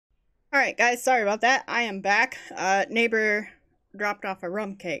Alright guys, sorry about that. I am back. Neighbor dropped off a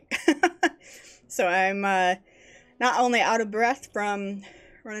rum cake. So I'm not only out of breath from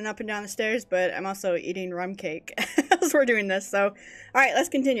running up and down the stairs, but I'm also eating rum cake as we're doing this. So, alright, let's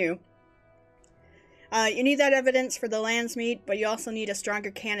continue. You need that evidence for the landsmeet, but you also need a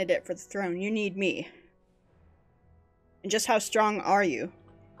stronger candidate for the throne. You need me. And just how strong are you?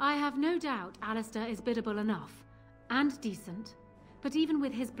 I have no doubt Alistair is biddable enough, and decent, but even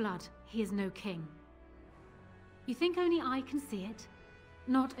with his blood, he is no king. You think only I can see it?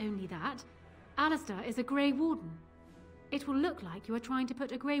 Not only that, Alistair is a Grey Warden. It will look like you are trying to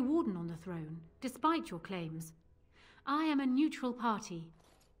put a Grey Warden on the throne, despite your claims. I am a neutral party,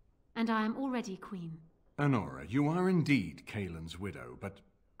 and I am already queen. Honora, you are indeed Kaelin's widow, but...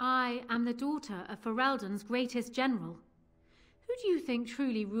 I am the daughter of Ferelden's greatest general. Who do you think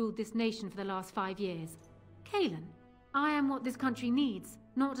truly ruled this nation for the last 5 years? Kaelin. I am what this country needs,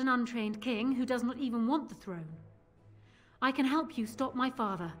 not an untrained king who does not even want the throne. I can help you stop my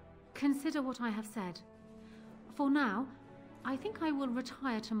father. Consider what I have said. For now, I think I will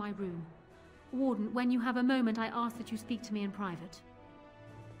retire to my room. Warden, when you have a moment, I ask that you speak to me in private.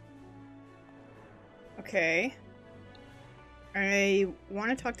 Okay. I want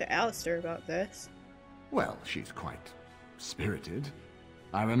to talk to Alistair about this. Well, she's quite spirited.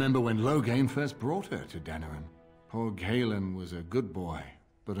 I remember when Loghain first brought her to Denerim. Poor Kaelin was a good boy,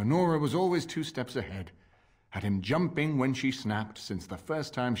 but Honora was always 2 steps ahead. Had him jumping when she snapped since the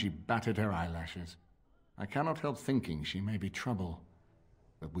first time she batted her eyelashes. I cannot help thinking she may be trouble,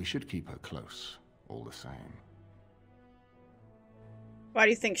 but we should keep her close, all the same. Why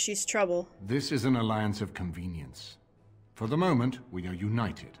do you think she's trouble? This is an alliance of convenience. For the moment, we are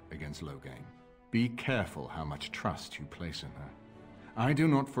united against Loghain. Be careful how much trust you place in her. I do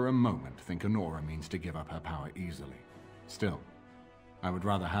not for a moment think Honora means to give up her power easily. Still, I would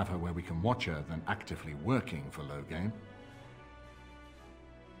rather have her where we can watch her than actively working for Loghain.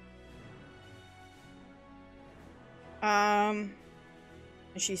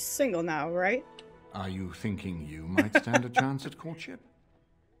 She's single now, right? Are you thinking you might stand a chance at courtship?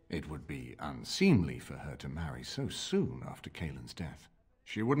 It would be unseemly for her to marry so soon after Kaelin's death.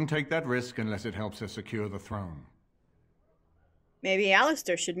 She wouldn't take that risk unless it helps her secure the throne. Maybe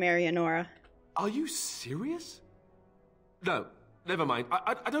Alistair should marry Honora. Are you serious? No, never mind.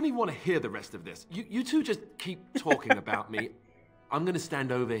 I don't even want to hear the rest of this. You two just keep talking about me. I'm going to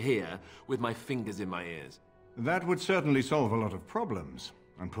stand over here with my fingers in my ears. That would certainly solve a lot of problems,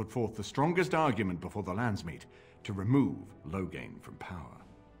 and put forth the strongest argument before the landsmeet to remove Loghain from power.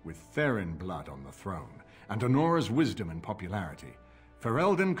 With Therin blood on the throne, and Honora's wisdom and popularity,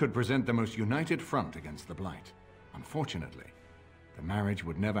 Ferelden could present the most united front against the Blight. Unfortunately, the marriage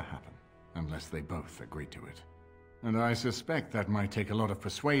would never happen, unless they both agreed to it. And I suspect that might take a lot of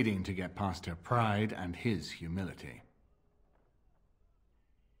persuading to get past her pride and his humility.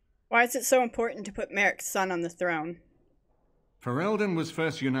 Why is it so important to put Merrick's son on the throne? Ferelden was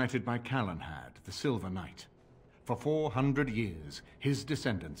first united by Calenhad, the Silver Knight. For 400 years, his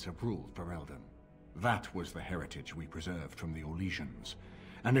descendants have ruled Ferelden. That was the heritage we preserved from the Orlesians,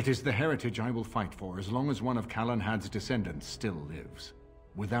 and it is the heritage I will fight for as long as one of Calenhad's descendants still lives.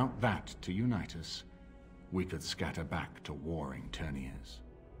 Without that to unite us, we could scatter back to warring Terniers.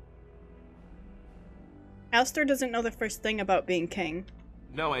 Alistair doesn't know the first thing about being king.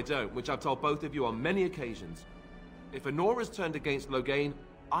 No, I don't, which I've told both of you on many occasions. If Honora's turned against Loghain,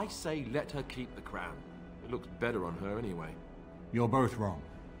 I say let her keep the crown. It looks better on her anyway. You're both wrong.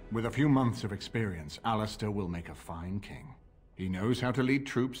 With a few months of experience, Alistair will make a fine king. He knows how to lead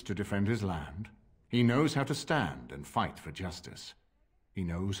troops to defend his land. He knows how to stand and fight for justice. He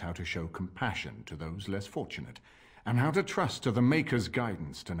knows how to show compassion to those less fortunate, and how to trust to the Maker's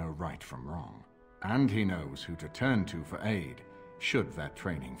guidance to know right from wrong. And he knows who to turn to for aid, should that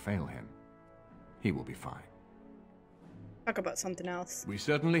training fail him. He will be fine. Talk about something else. We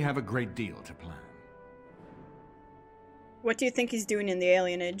certainly have a great deal to plan. What do you think he's doing in the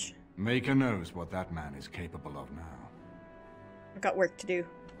alienage? Maker knows what that man is capable of now. I've got work to do.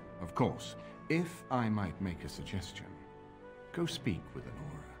 Of course, if I might make a suggestion, go speak with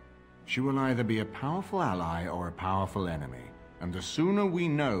Honora. She will either be a powerful ally or a powerful enemy, and the sooner we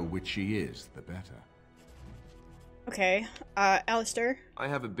know which she is, the better. Okay, Alistair? I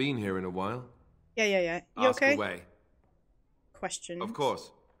haven't been here in a while. Yeah. You Ask okay? away. Questions? Of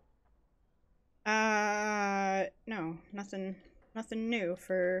course. No, nothing new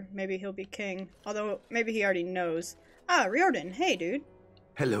for maybe he'll be king. Although, maybe he already knows. Ah, Riordan, hey dude.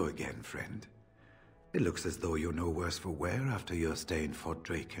 Hello again, friend. It looks as though you're no worse for wear after your stay in Fort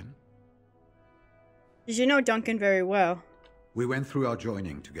Draken. Did you know Duncan very well? We went through our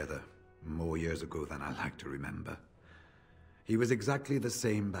joining together. More years ago than I like to remember. He was exactly the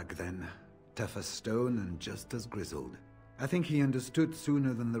same back then. Tough as stone and just as grizzled. I think he understood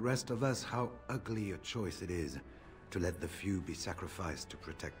sooner than the rest of us how ugly a choice it is to let the few be sacrificed to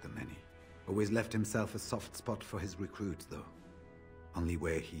protect the many. Always left himself a soft spot for his recruits, though. Only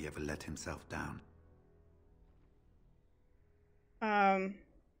where he ever let himself down.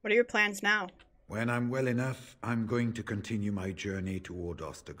 What are your plans now? When I'm well enough, I'm going to continue my journey toward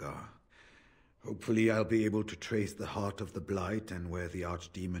Ostagar. Hopefully I'll be able to trace the heart of the Blight and where the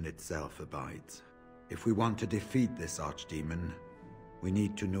Archdemon itself abides. If we want to defeat this Archdemon, we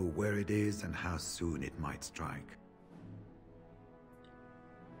need to know where it is and how soon it might strike.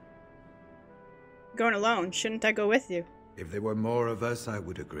 Going alone, shouldn't I go with you? If there were more of us, I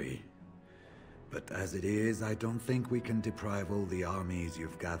would agree. But as it is, I don't think we can deprive all the armies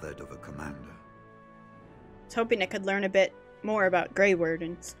you've gathered of a commander. I was hoping I could learn a bit more about Grey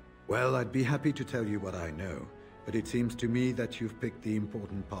Wardens. Well, I'd be happy to tell you what I know, but it seems to me that you've picked the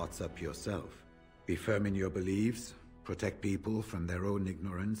important parts up yourself. Be firm in your beliefs, protect people from their own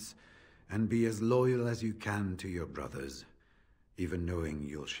ignorance, and be as loyal as you can to your brothers, even knowing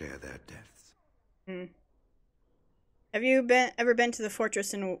you'll share their deaths. Have you ever been to the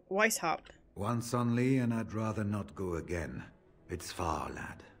fortress in Weishaupt? Once only, and I'd rather not go again. It's far,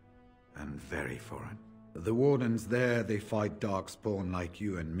 lad, and very foreign. The wardens there, they fight darkspawn like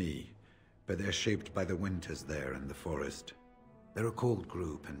you and me, but they're shaped by the winters there in the forest. They're a cold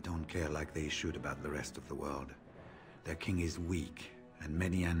group and don't care like they should about the rest of the world. Their king is weak, and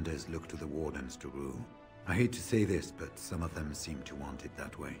many Enders look to the wardens to rule. I hate to say this, but some of them seem to want it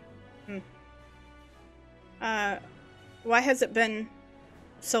that way. Why has it been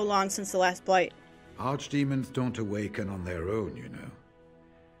so long since the last Blight? Archdemons don't awaken on their own, you know.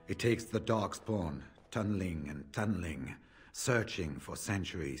 It takes the darkspawn, tunneling and tunneling, searching for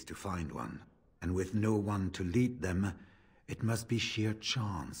centuries to find one. And with no one to lead them, it must be sheer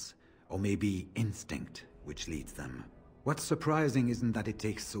chance, or maybe instinct, which leads them. What's surprising isn't that it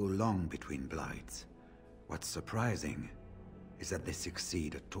takes so long between blights. What's surprising is that they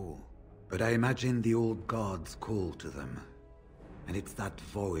succeed at all. But I imagine the old gods call to them. And it's that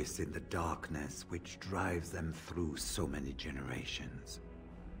voice in the darkness which drives them through so many generations.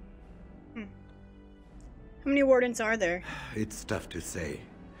 How many wardens are there? It's tough to say.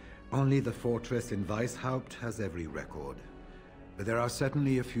 Only the fortress in Weishaupt has every record. But there are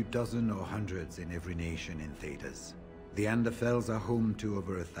certainly a few dozen or hundreds in every nation in Thedas. The Anderfells are home to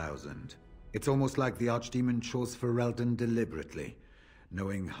over 1,000. It's almost like the Archdemon chose Ferelden deliberately,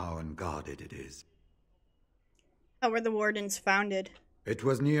 knowing how unguarded it is. How were the wardens founded? It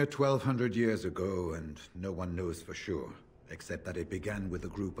was near 1,200 years ago, and no one knows for sure, except that it began with a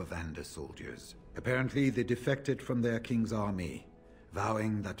group of Ander soldiers. Apparently, they defected from their king's army,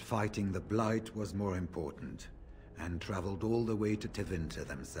 vowing that fighting the Blight was more important, and traveled all the way to Tevinter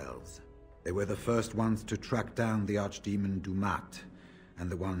themselves. They were the first ones to track down the Archdemon Dumat, and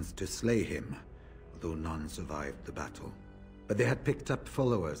the ones to slay him, though none survived the battle. But they had picked up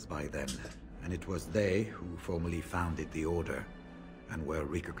followers by then, and it was they who formally founded the Order, and were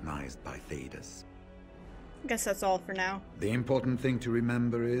recognized by Thedas. I guess that's all for now. The important thing to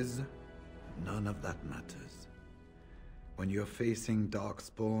remember is, none of that matters. When you're facing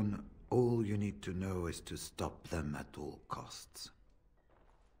Darkspawn, all you need to know is to stop them at all costs.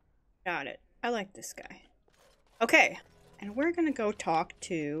 Got it. I like this guy. Okay, and we're gonna go talk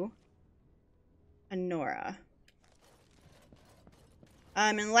to Anora.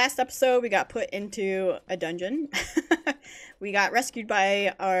 In the last episode, we got put into a dungeon. We got rescued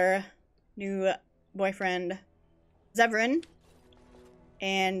by our new boyfriend, Zevran,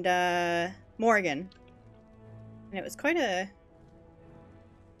 and Morgan. And it was quite a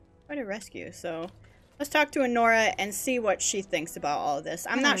rescue, so let's talk to Anora and see what she thinks about all of this.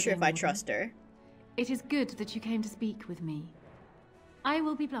 I'm not sure if I trust her. It is good that you came to speak with me. I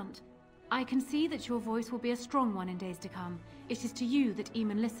will be blunt. I can see that your voice will be a strong one in days to come. It is to you that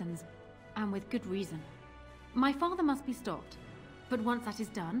Eamon listens, and with good reason. My father must be stopped, but once that is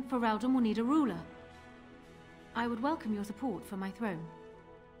done, Ferelden will need a ruler. I would welcome your support for my throne.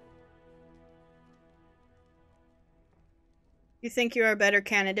 You think you're a better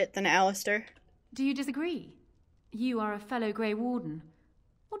candidate than Alistair? Do you disagree? You are a fellow Grey Warden.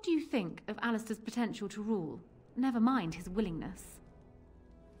 What do you think of Alistair's potential to rule? Never mind his willingness.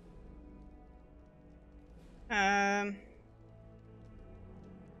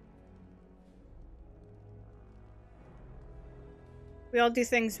 We all do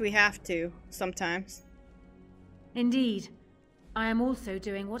things we have to, sometimes. Indeed. I am also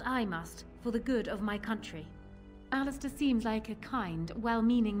doing what I must for the good of my country. Alistair seems like a kind,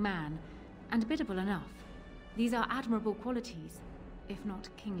 well-meaning man, and biddable enough. These are admirable qualities, if not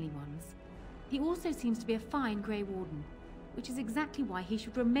kingly ones. He also seems to be a fine Grey Warden, which is exactly why he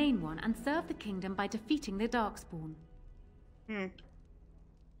should remain one and serve the kingdom by defeating the Darkspawn. A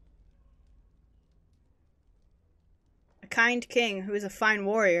kind king who is a fine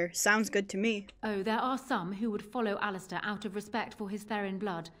warrior. Sounds good to me. Oh, there are some who would follow Alistair out of respect for his Therin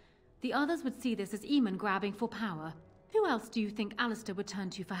blood. The others would see this as Eamon grabbing for power. Who else do you think Alistair would turn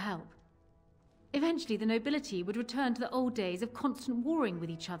to for help? Eventually, the nobility would return to the old days of constant warring with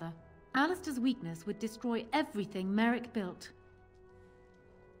each other. Alistair's weakness would destroy everything Merrick built.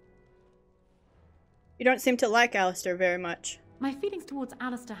 You don't seem to like Alistair very much. My feelings towards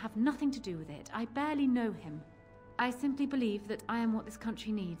Alistair have nothing to do with it. I barely know him. I simply believe that I am what this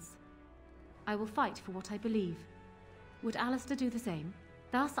country needs. I will fight for what I believe. Would Alistair do the same?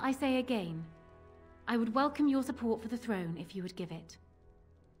 Thus, I say again, I would welcome your support for the throne if you would give it.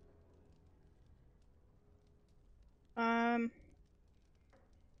 Are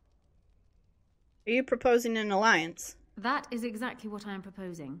you proposing an alliance? That is exactly what I am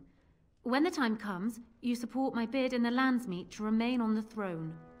proposing. When the time comes, you support my bid in the Landsmeet to remain on the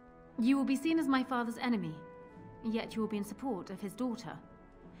throne. You will be seen as my father's enemy, yet you will be in support of his daughter.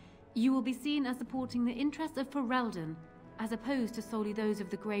 You will be seen as supporting the interests of Ferelden, as opposed to solely those of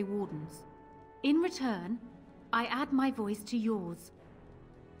the Grey Wardens. In return, I add my voice to yours.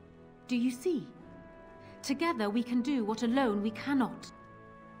 Do you see? Together we can do what alone we cannot.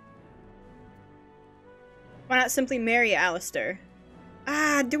 Why not simply marry Alistair?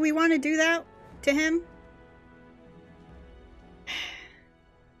 Do we want to do that to him?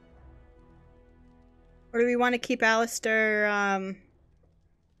 Or do we want to keep Alistair,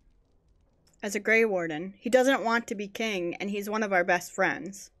 as a Grey Warden? He doesn't want to be king, and he's one of our best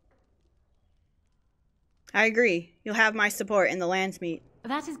friends. I agree. You'll have my support in the Landsmeet.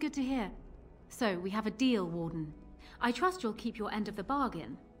 That is good to hear. So, we have a deal, Warden. I trust you'll keep your end of the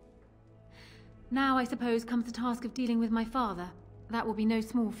bargain. Now, I suppose, comes the task of dealing with my father. That will be no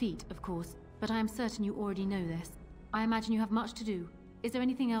small feat, of course, but I am certain you already know this. I imagine you have much to do. Is there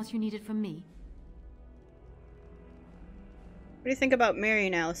anything else you needed from me? What do you think about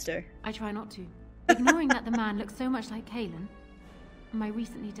marrying Alistair? I try not to. Ignoring that the man looks so much like Cailan, my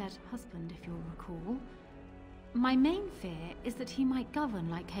recently dead husband, if you'll recall, my main fear is that he might govern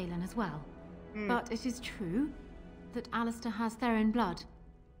like Cailan as well. But it is true that Alistair has Therin blood.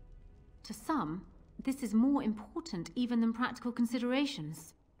 To some, this is more important even than practical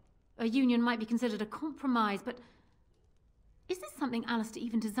considerations. A union might be considered a compromise, but is this something Alistair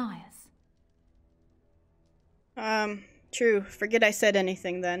even desires? True. Forget I said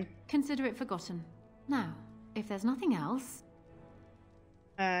anything then. Consider it forgotten. Now, if there's nothing else...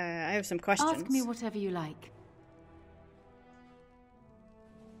 I have some questions. Ask me whatever you like.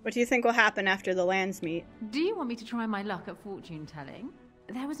 What do you think will happen after the Landsmeet? Do you want me to try my luck at fortune-telling?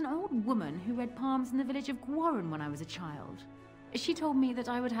 There was an old woman who read palms in the village of Gwarren when I was a child. She told me that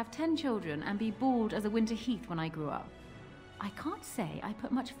I would have 10 children and be bald as a winter heath when I grew up. I can't say I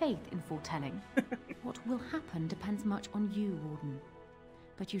put much faith in foretelling. What will happen depends much on you, Warden.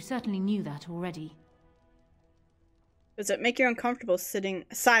 But you certainly knew that already. Does it make you uncomfortable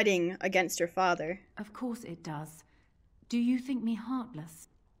siding against your father? Of course it does. Do you think me heartless?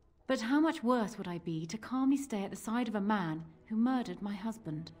 But how much worse would I be to calmly stay at the side of a man who murdered my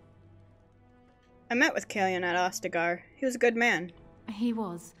husband? I met with Cailan at Ostagar. He was a good man. He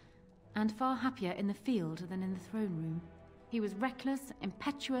was, and far happier in the field than in the throne room. He was reckless,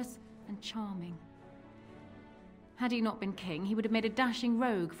 impetuous, and charming. Had he not been king, he would have made a dashing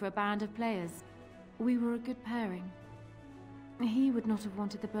rogue for a band of players. We were a good pairing. He would not have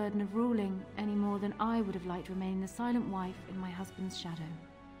wanted the burden of ruling any more than I would have liked remaining the silent wife in my husband's shadow.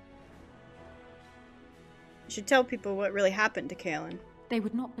 You should tell people what really happened to Cailan. They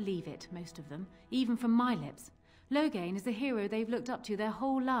would not believe it, most of them, even from my lips. Loghain is the hero they've looked up to their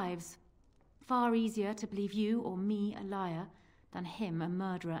whole lives. Far easier to believe you or me a liar than him a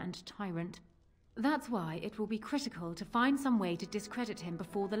murderer and tyrant. That's why it will be critical to find some way to discredit him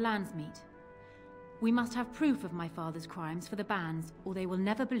before the Landsmeet. We must have proof of my father's crimes for the bands, or they will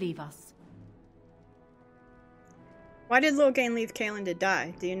never believe us. Why did Loghain leave Cailan to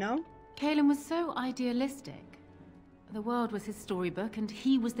die? Do you know? Cailan was so idealistic. The world was his storybook, and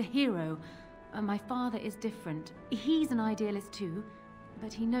he was the hero. My father is different. He's an idealist too,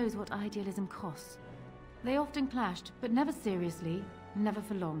 but he knows what idealism costs. They often clashed, but never seriously, never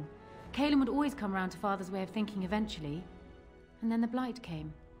for long. Cailan would always come round to Father's way of thinking eventually. And then the Blight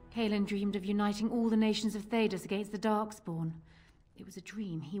came. Cailan dreamed of uniting all the nations of Thedas against the Darkspawn. It was a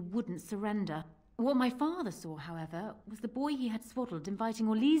dream he wouldn't surrender. What my father saw, however, was the boy he had swaddled inviting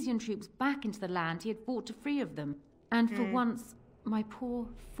Orlesian troops back into the land he had fought to free of them. And for once, my poor,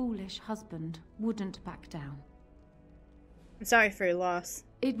 foolish husband wouldn't back down. I'm sorry for your loss.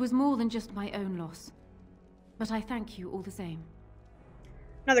 It was more than just my own loss. But I thank you all the same.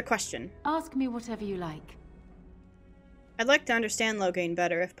 Another question. Ask me whatever you like. I'd like to understand Loghain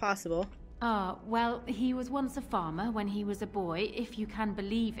better, if possible. Well, he was once a farmer when he was a boy, if you can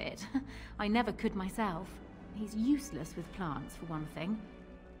believe it. I never could myself. He's useless with plants, for one thing.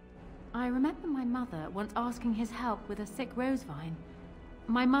 I remember my mother once asking his help with a sick rose vine.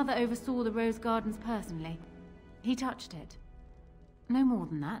 My mother oversaw the rose gardens personally. He touched it. No more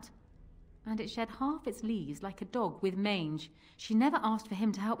than that. And it shed half its leaves like a dog with mange. She never asked for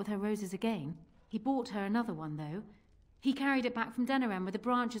him to help with her roses again. He bought her another one, though. He carried it back from Denerim with the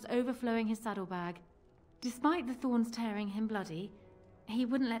branches overflowing his saddlebag. Despite the thorns tearing him bloody, he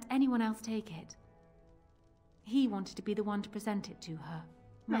wouldn't let anyone else take it. He wanted to be the one to present it to her.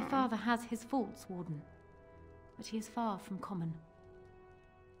 My father has his faults, Warden, but he is far from common.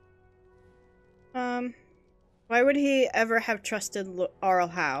 Why would he ever have trusted Arl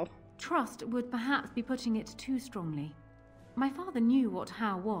Howe? Trust would perhaps be putting it too strongly. My father knew what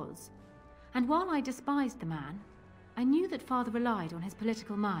Howe was, and while I despised the man, I knew that father relied on his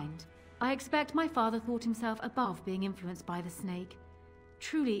political mind. I expect my father thought himself above being influenced by the snake.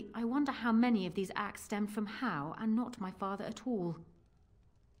 Truly, I wonder how many of these acts stemmed from Howe and not my father at all.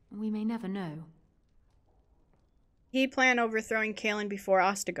 We may never know. He planned overthrowing Kaelin before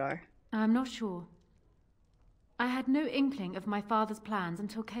Ostagar. I'm not sure. I had no inkling of my father's plans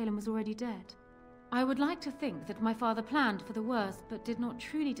until Kaelin was already dead. I would like to think that my father planned for the worst, but did not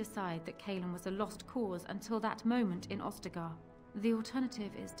truly decide that Kaelin was a lost cause until that moment in Ostagar. The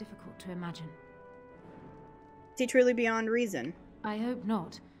alternative is difficult to imagine. Is he truly beyond reason? I hope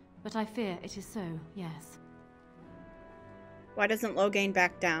not, but I fear it is so, yes. Why doesn't Loghain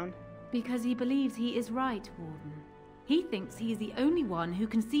back down? Because he believes he is right, Warden. He thinks he is the only one who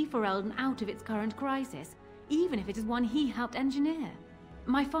can see Ferelden out of its current crisis, even if it is one he helped engineer.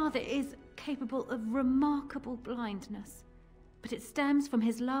 My father is capable of remarkable blindness, but it stems from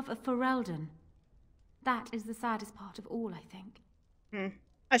his love of Ferelden. That is the saddest part of all, I think.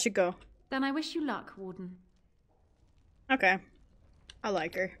 I should go. Then I wish you luck, Warden. Okay. I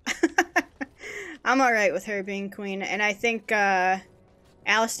like her. I'm alright with her being queen, and I think,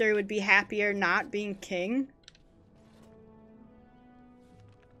 Alistair would be happier not being king.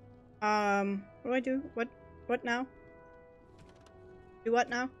 What do I do? What now? Do what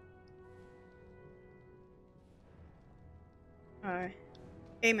now?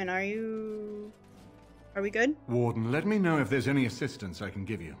 Eamon, are we good? Warden, let me know if there's any assistance I can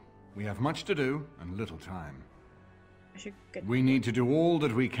give you. We have much to do and little time. I should get... We need to do all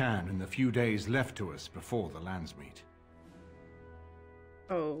that we can in the few days left to us before the Landsmeet.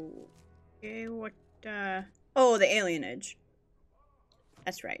 Oh. Okay, what, Oh, the alienage.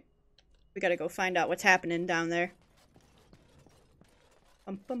 That's right. We gotta go find out what's happening down there.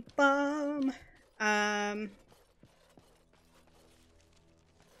 Bum bum bum.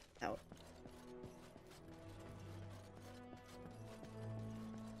 Out.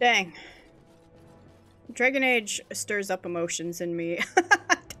 Dang. Dragon Age stirs up emotions in me.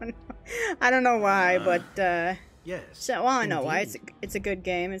 I don't know why, but Yes. so, well, I know why. indeed. It's a good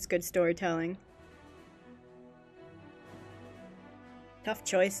game. It's good storytelling. Tough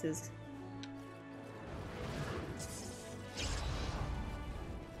choices.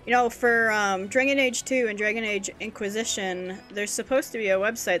 You know, for Dragon Age 2 and Dragon Age Inquisition, there's supposed to be a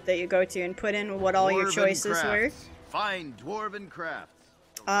website that you go to and put in what all your Dwarven choices were. crafts. Find dwarven crafts.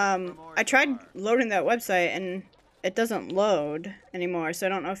 I tried loading that website and it doesn't load anymore, so I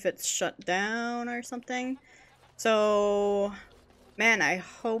don't know if it's shut down or something. So, man, I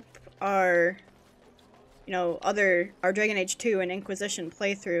hope our, you know, our Dragon Age 2 and Inquisition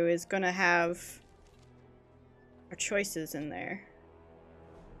playthrough is gonna have our choices in there.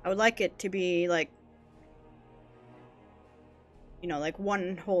 I would like it to be like, you know, like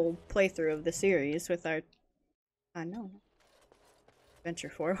one whole playthrough of the series with our, no. Venture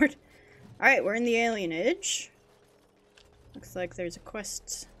forward. Alright, we're in the alienage. Looks like there's a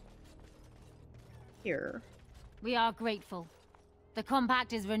quest here. We are grateful. The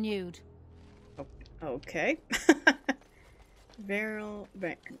compact is renewed. Oh, okay. Varel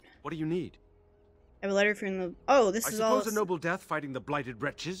Bairn. What do you need? I have a letter from the... Oh, this I is all... suppose a noble death fighting the blighted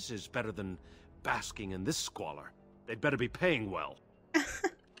wretches is better than basking in this squalor. They'd better be paying well.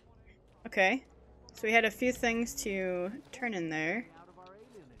 Okay. So we had a few things to turn in there.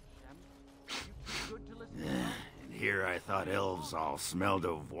 In Here I thought elves all smelled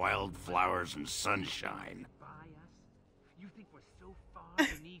of wildflowers and sunshine.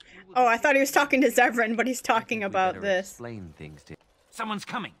 Oh, I thought he was talking to Zevran, but he's talking about this. Explain things to. Someone's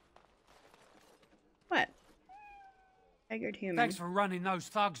coming. What? Haggard human. Thanks for running those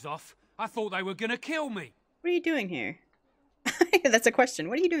thugs off. I thought they were gonna kill me. What are you doing here? That's a question.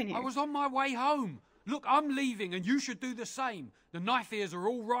 What are you doing here? I was on my way home. Look, I'm leaving and you should do the same. The knife ears are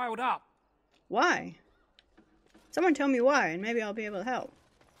all riled up. Why? Someone tell me why, and maybe I'll be able to help.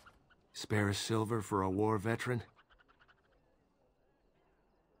 Spare a silver for a war veteran?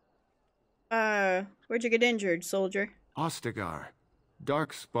 Where'd you get injured, soldier? Ostagar.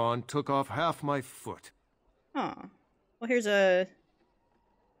 Darkspawn took off half my foot. Oh. Well, here's a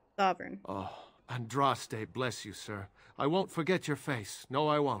sovereign. Oh, Andraste, bless you, sir. I won't forget your face. No,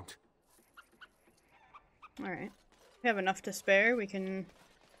 I won't. Alright. We have enough to spare. We can...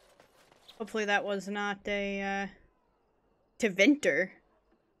 Hopefully that was not a, Tevinter.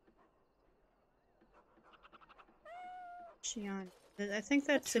 Shion. I think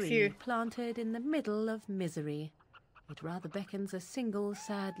that's if you... planted in the middle of misery. It rather beckons a single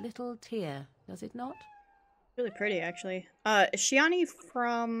sad little tear, does it not? Really pretty, actually. Is Shiani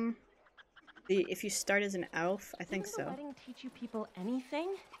from the If You Start as an Elf? I think so. Didn't the wedding teach you people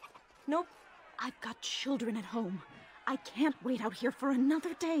anything? Nope. I've got children at home. I can't wait out here for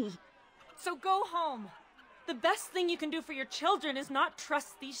another day. So go home. The best thing you can do for your children is not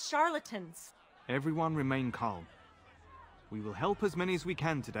trust these charlatans. Everyone remain calm. We will help as many as we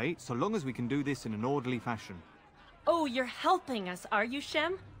can today, so long as we can do this in an orderly fashion. Oh, you're helping us, are you,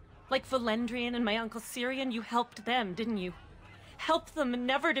 Shem? Like Valendrian and my Uncle Syrian, you helped them, didn't you? Help them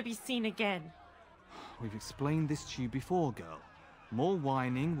never to be seen again. We've explained this to you before, girl. More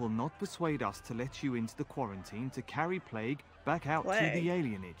whining will not persuade us to let you into the quarantine to carry plague back out to the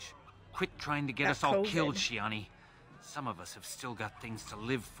alienage. Quit trying to get us all killed, Shiani. Some of us have still got things to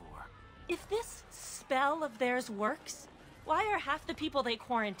live for. If this spell of theirs works, why are half the people they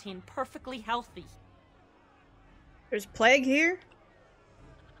quarantine perfectly healthy? There's plague here?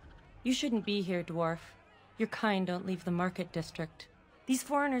 You shouldn't be here, dwarf. Your kind don't leave the market district. These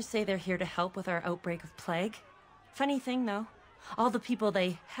foreigners say they're here to help with our outbreak of plague. Funny thing, though. All the people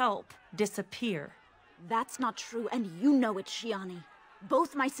they help disappear. That's not true, and you know it, Shiani.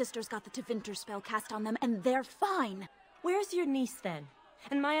 Both my sisters got the Tevinter spell cast on them, and they're fine. Where's your niece, then?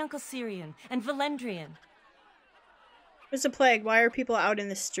 And my Uncle Syrian? And Valendrian? There's a plague. Why are people out in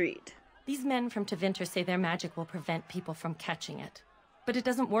the street? These men from Tevinter say their magic will prevent people from catching it. But it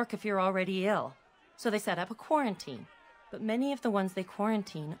doesn't work if you're already ill. So they set up a quarantine. But many of the ones they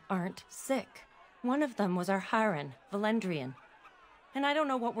quarantine aren't sick. One of them was our Haran, Valendrian. And I don't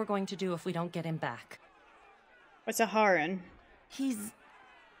know what we're going to do if we don't get him back. What's a Haran? He's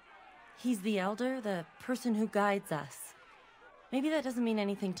the elder, the person who guides us. Maybe that doesn't mean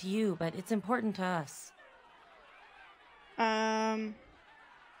anything to you, but it's important to us. I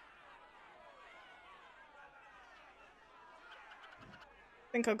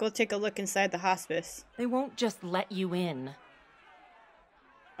think I'll go take a look inside the hospice. They won't just let you in.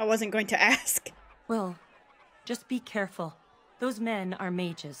 I wasn't going to ask. Well, just be careful. Those men are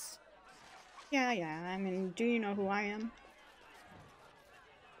mages. Yeah. I mean, do you know who I am?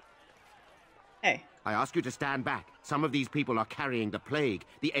 Hey. I ask you to stand back. Some of these people are carrying the plague.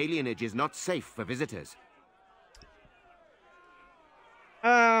 The alienage is not safe for visitors.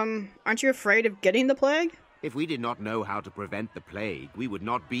 Aren't you afraid of getting the plague? If we did not know how to prevent the plague, we would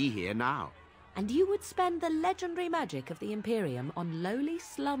not be here now. And you would spend the legendary magic of the Imperium on lowly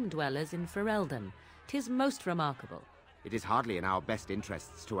slum dwellers in Ferelden. 'Tis most remarkable. It is hardly in our best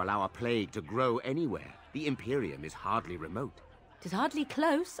interests to allow a plague to grow anywhere. The Imperium is hardly remote. 'Tis hardly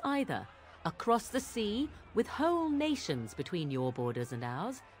close, either. Across the sea, with whole nations between your borders and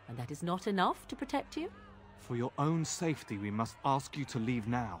ours, and that is not enough to protect you? For your own safety, we must ask you to leave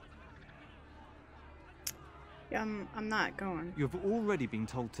now. Yeah, I'm not going. You have already been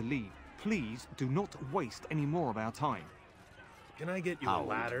told to leave. Please do not waste any more of our time. Can I get you a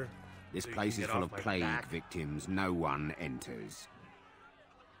ladder? This so place you is can full get of off my plague back? victims. No one enters.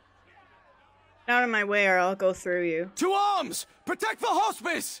 Out of my way or I'll go through you. To arms! Protect the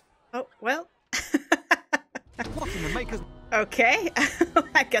hospice! Oh, well. What in the makers? Okay.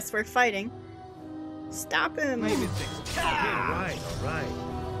 I guess we're fighting. Stop him. All right.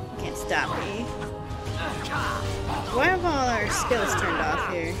 Can't stop me. Why have all our skills turned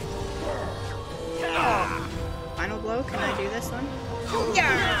off here? Final blow? Can I do this one?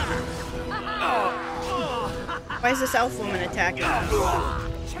 Yeah! Why is this elf woman attacking us?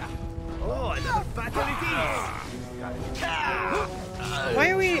 Oh, another fatality! Why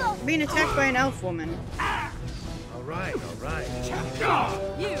are we being attacked by an elf woman? right, all right.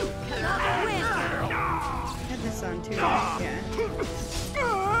 You cannot win! I had this on too, right?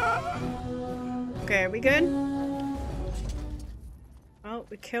 Yeah. Okay, are we good? Well,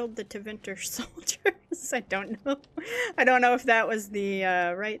 we killed the Tevinter soldiers. I don't know. I don't know if that was the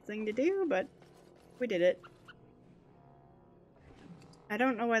right thing to do, but we did it. I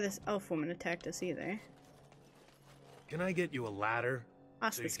don't know why this elf woman attacked us either. Can I get you a ladder?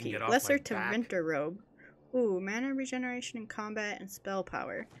 Hospice So you key. can get off Lesser my back? Tevinter robe. Ooh, mana regeneration in combat and spell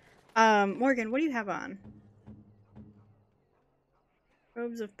power. Morgan, what do you have on?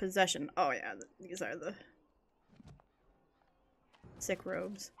 Robes of possession. Oh yeah, these are the sick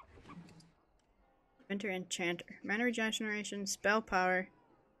robes. Winter enchanter. Mana regeneration, spell power,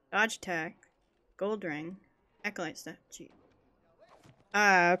 dodge attack, gold ring, acolyte stuff. Gee.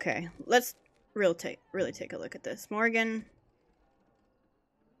 Okay. Let's really take a look at this. Morgan.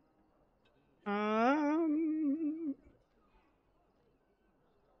 I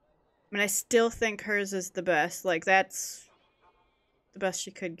mean, I still think hers is the best. Like, that's the best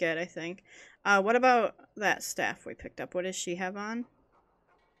she could get, I think. What about that staff we picked up? What does she have on?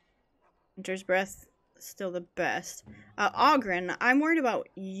 Winter's Breath, still the best. Ogren, I'm worried about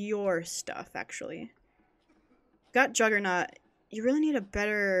your stuff, actually. Got Juggernaut. You really need a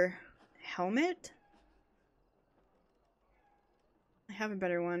better helmet? I have a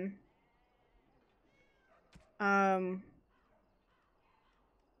better one.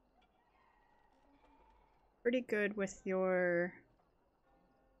 Pretty good with your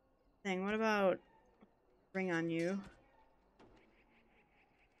thing. What about ring on you?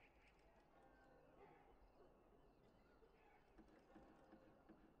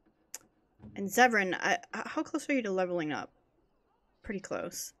 And Zevran, how close are you to leveling up? Pretty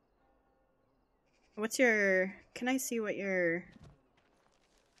close. What's your... Can I see what your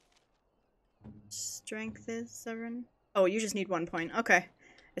strength is, Zevran? Oh, you just need 1 point. Okay.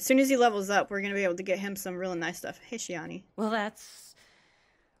 As soon as he levels up, we're going to be able to get him some really nice stuff. Hey, Shiani. Well, that's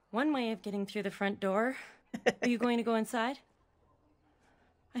one way of getting through the front door. Are you going to go inside?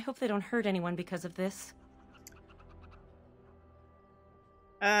 I hope they don't hurt anyone because of this.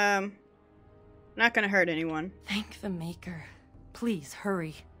 Not gonna hurt anyone. Thank the Maker. Please,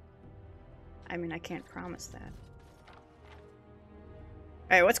 hurry. I mean, I can't promise that.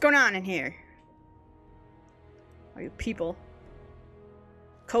 Alright, what's going on in here? Are you people?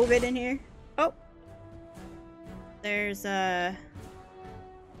 COVID in here? Oh! There's, I'll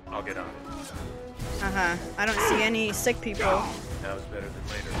get on it. Uh-huh. I don't see any sick people. Now's better than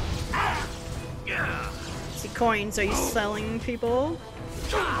later. See coins. Are you selling people?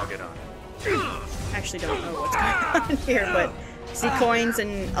 I'll get on it. Actually don't know what's going on here, but see coins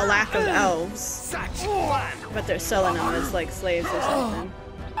and a lack of elves. But they're selling them as like slaves or something.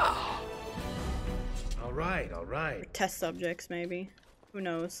 All right, all right. Or test subjects, maybe. Who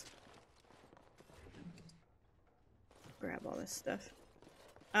knows? Grab all this stuff.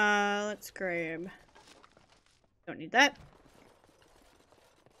 Let's grab... Don't need that.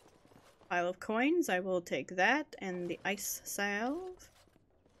 Pile of coins. I will take that and the ice salve.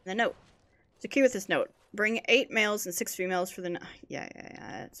 The note. There's a key with this note. Bring 8 males and 6 females for the... Yeah,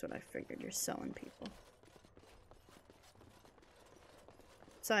 that's what I figured. You're selling people.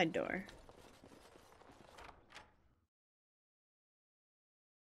 Side door.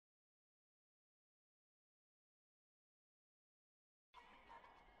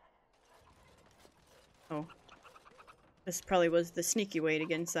 Oh. This probably was the sneaky way to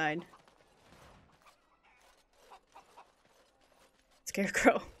get inside.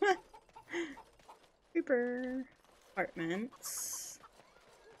 Scarecrow. Creeper. Apartments.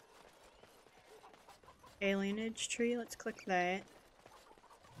 Alienage tree. Let's click that.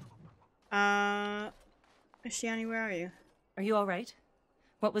 Shiani, where are you? Are you alright?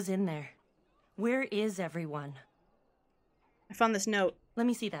 What was in there? Where is everyone? I found this note. Let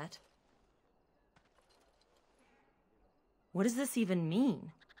me see that. What does this even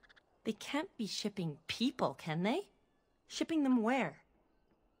mean? They can't be shipping people, can they? Shipping them where?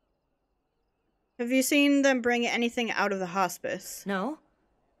 Have you seen them bring anything out of the hospice? No.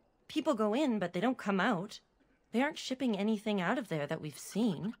 People go in, but they don't come out. They aren't shipping anything out of there that we've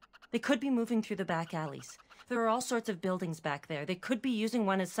seen. They could be moving through the back alleys. There are all sorts of buildings back there. They could be using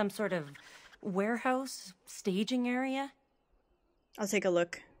one as some sort of warehouse, staging area. I'll take a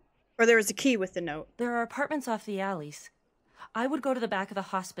look. Or there was a key with the note. There are apartments off the alleys. I would go to the back of the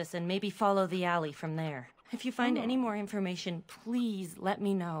hospice and maybe follow the alley from there. If you find any more information, please let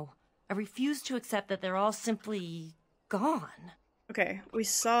me know. I refuse to accept that they're all simply gone. Okay, we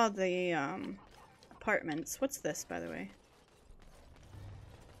saw the apartments. What's this, by the way?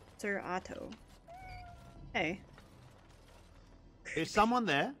 Sir Otto. Hey. Is someone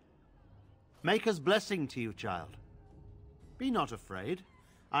there? Maker's blessing to you, child. Be not afraid.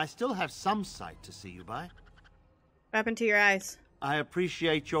 I still have some sight to see you by. What happened to your eyes? I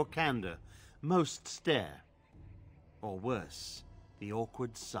appreciate your candor. Most stare. Or worse, the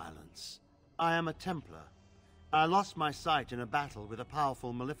awkward silence. I am a Templar. I lost my sight in a battle with a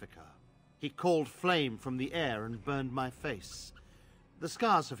powerful Maleficar. He called flame from the air and burned my face. The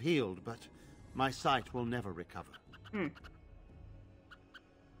scars have healed, but my sight will never recover.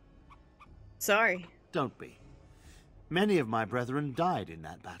 Sorry. Don't be. Many of my brethren died in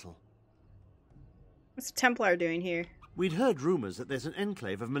that battle. What's a Templar doing here? We'd heard rumors that there's an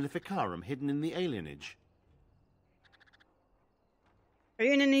enclave of Maleficarum hidden in the alienage. Are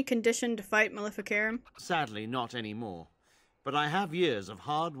you in any condition to fight Maleficarum? Sadly, not anymore. But I have years of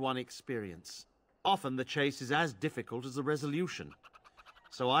hard-won experience. Often the chase is as difficult as the resolution.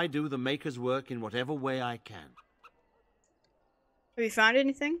 So I do the Maker's work in whatever way I can. Have you found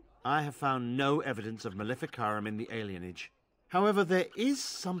anything? I have found no evidence of Maleficarum in the alienage. However, there is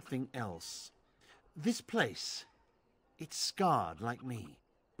something else. This place, it's scarred like me.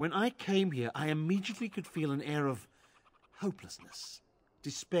 When I came here, I immediately could feel an air of hopelessness,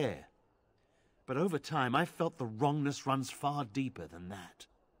 despair. But over time, I felt the wrongness runs far deeper than that.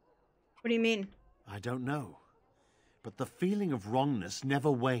 What do you mean? I don't know. But the feeling of wrongness never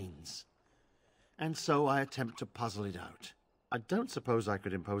wanes. And so I attempt to puzzle it out. I don't suppose I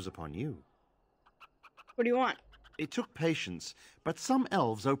could impose upon you. What do you want? It took patience, but some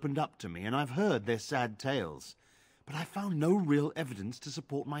elves opened up to me, and I've heard their sad tales. But I found no real evidence to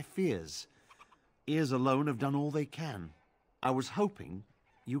support my fears. Ears alone have done all they can. I was hoping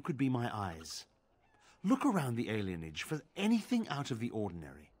you could be my eyes. Look around the alienage for anything out of the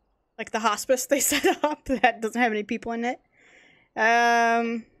ordinary. Like the hospice they set up that doesn't have any people in it?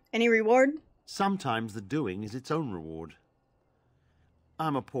 Any reward? Sometimes the doing is its own reward.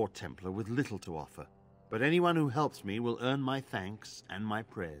 I'm a poor Templar with little to offer, but anyone who helps me will earn my thanks and my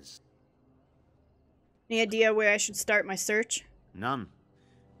prayers. Any idea where I should start my search? None.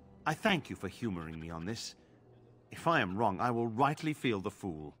 I thank you for humoring me on this. If I am wrong, I will rightly feel the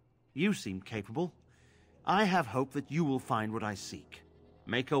fool. You seem capable. I have hope that you will find what I seek.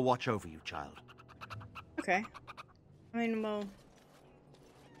 Maker watch over you, child. Okay. I mean, well...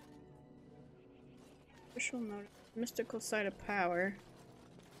 Official notice. Mystical side of power.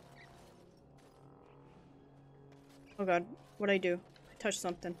 Oh god, what'd I do? I touched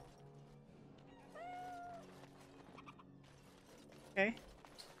something. Okay.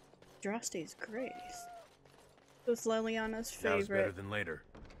 Drosty's Grace. It was Liliana's favorite. Now's better than later.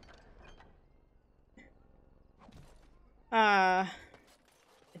 A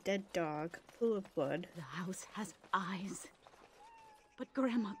dead dog, pool of blood. The house has eyes. But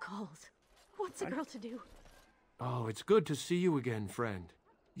Grandma calls. What's a girl to do? Oh, it's good to see you again, friend.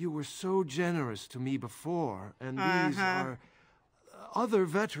 You were so generous to me before, and these are other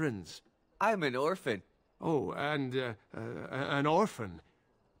veterans. I'm an orphan. Oh, and an orphan.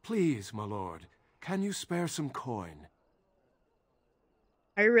 Please, my lord, can you spare some coin?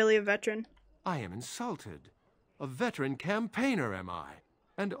 Are you really a veteran? I am insulted. A veteran campaigner, am I?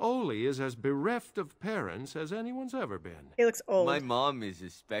 And Oli is as bereft of parents as anyone's ever been. He looks old. My mom is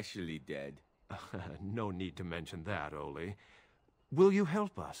especially dead. No need to mention that, Oli. Will you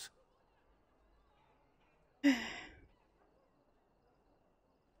help us?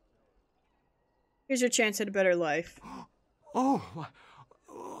 Here's your chance at a better life. Oh,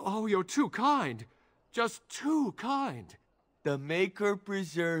 you're too kind. Just too kind. The Maker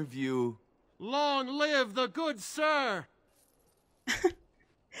preserve you. Long live the good sir!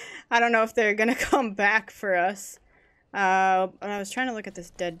 I don't know if they're gonna come back for us. I was trying to look at this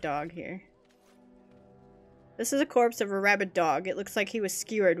dead dog here. This is a corpse of a rabid dog. It looks like he was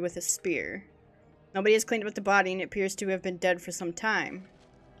skewered with a spear. Nobody has cleaned up the body and it appears to have been dead for some time.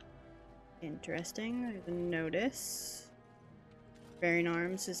 Interesting. There's a notice. Bearing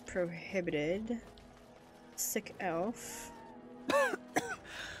arms is prohibited. Sick elf.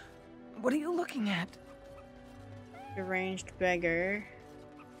 What are you looking at? Deranged beggar.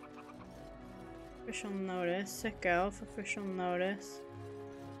 Official notice. Sick elf. Official notice.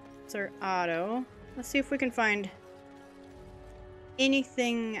 Sir Otto. Let's see if we can find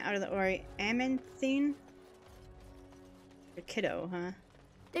anything out of the Orzammar. A kiddo, huh?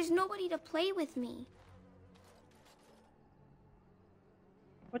 There's nobody to play with me.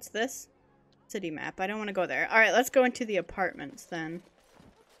 What's this? City map. I don't want to go there. Alright, let's go into the apartments then.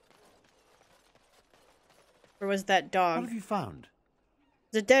 Or was that dog? What have you found?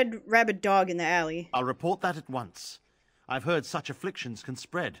 There's a dead rabid dog in the alley. I'll report that at once. I've heard such afflictions can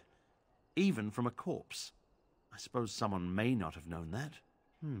spread. Even from a corpse. I suppose someone may not have known that.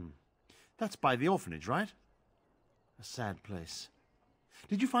 That's by the orphanage, right? A sad place.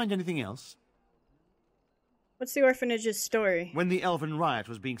 Did you find anything else? What's the orphanage's story? When the Elven riot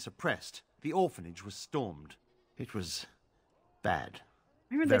was being suppressed, the orphanage was stormed. It was bad.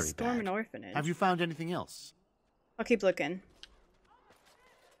 I remember they storm an orphanage. Have you found anything else? I'll keep looking.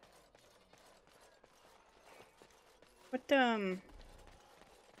 What, the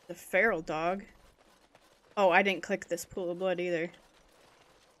feral dog? Oh, I didn't click this pool of blood either.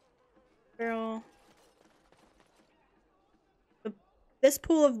 Feral. This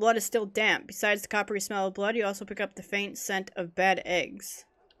pool of blood is still damp. Besides the coppery smell of blood, you also pick up the faint scent of bad eggs.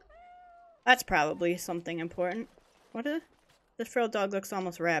 That's probably something important. What a... This feral dog looks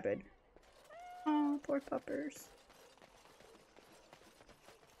almost rabid. Oh, poor puppers.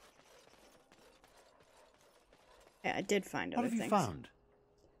 Yeah, I did find other things. What have you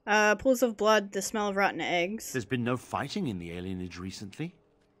found? Pools of blood, the smell of rotten eggs. There's been no fighting in the alienage recently.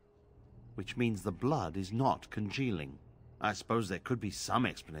 Which means the blood is not congealing. I suppose there could be some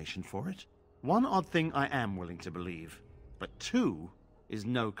explanation for it. One odd thing I am willing to believe, but two is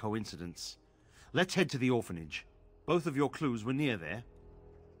no coincidence. Let's head to the orphanage. Both of your clues were near there.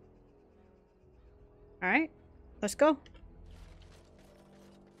 Alright, let's go.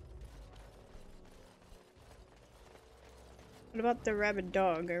 What about the rabid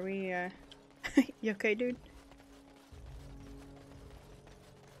dog? Are we, you okay, dude?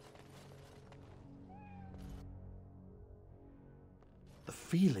 The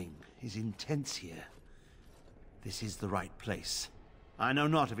feeling is intense here. This is the right place. I know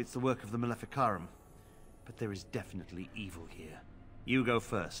not if it's the work of the Maleficarum, but there is definitely evil here. You go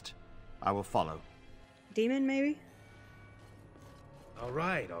first. I will follow. Demon, maybe? All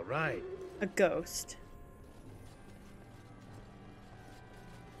right, all right. A ghost.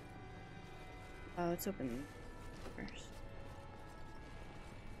 Let's open first.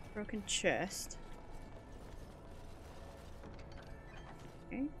 Broken chest.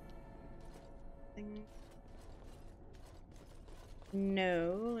 Okay.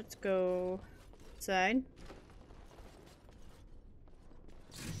 No, let's go outside.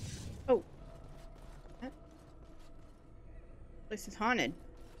 Oh. That place is haunted.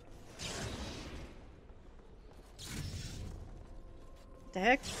 What the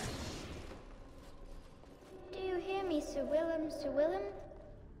heck? Do you hear me, Sir Willem, Sir Willem?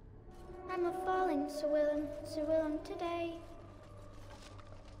 I'm a falling, Sir Willem, Sir Willem, today.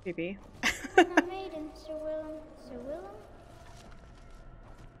 Creepy. I'm a maiden, Sir Willem, Sir Willem.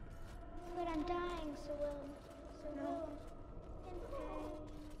 But I'm dying, Sir Willem, Sir Willem, in pain.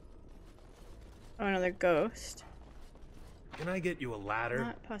 Oh, another ghost. Can I get you a ladder?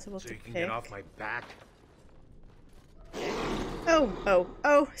 Not possible so to you can pick. get off my back?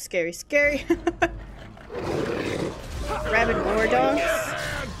 Oh, scary, scary. Rabid war dogs.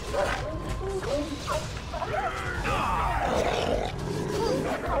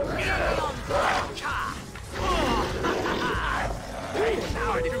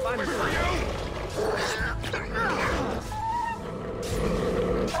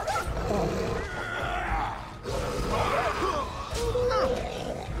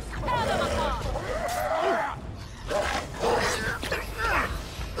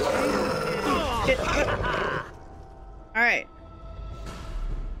 Alright.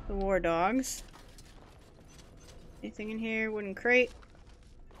 The war dogs. Anything in here? Wooden crate.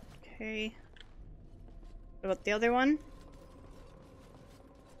 Okay. What about the other one?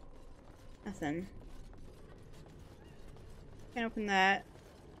 Nothing. Can't open that.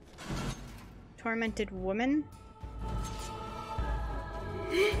 Tormented woman.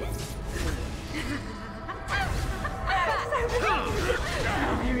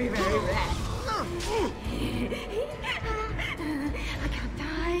 Very, very red. I can't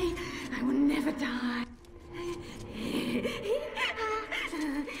die. I will never die.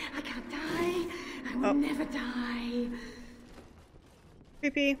 I can't die. I will never die.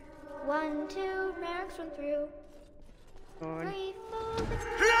 Creepy. 1, 2, Merrick's run through. God. 3, 4.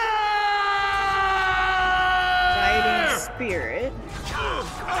 Guiding spirit.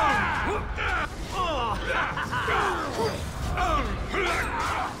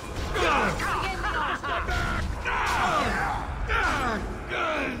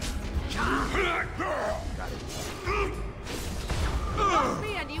 Follow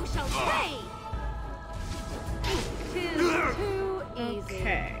me and you shall stay. Too easy.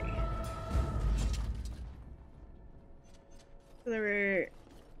 Okay. So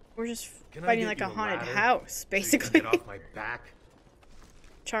we're just fighting like a haunted house, basically. So you can get off my back.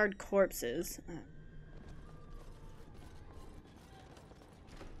 Charred corpses.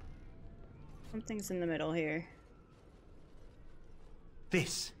 Something's in the middle here.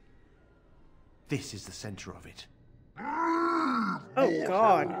 This is the center of it. Oh,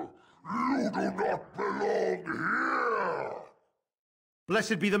 God. You do not belong here!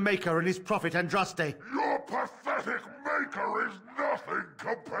 Blessed be the Maker and his prophet Andraste. Your pathetic maker is nothing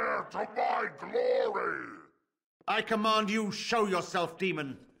compared to my glory! I command you, show yourself,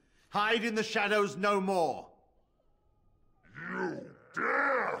 demon. Hide in the shadows no more. You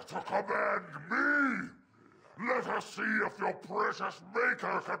dare to command me? Let us see if your precious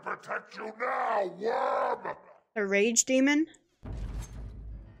maker can protect you now, worm! A rage demon?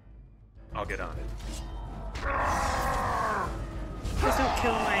 I'll get on it. Please don't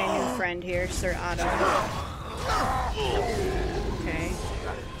kill my new friend here, Sir Otto. Okay.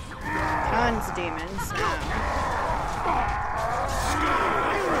 Tons of demons now.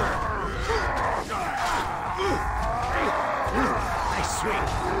 Nice swing.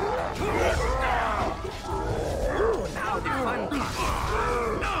 Now the fun comes.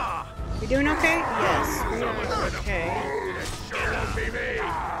 We doing okay? Yes, we are okay.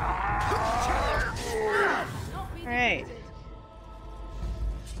 Alright.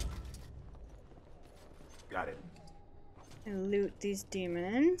 Got it. And loot these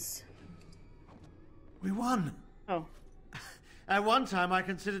demons. We won. Oh. At one time I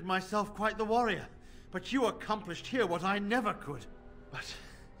considered myself quite the warrior, but you accomplished here what I never could. But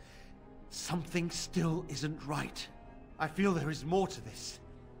something still isn't right. I feel there is more to this.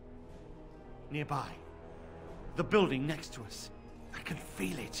 Nearby, the building next to us. I can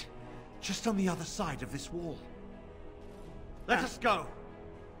feel it, just on the other side of this wall. Let us go.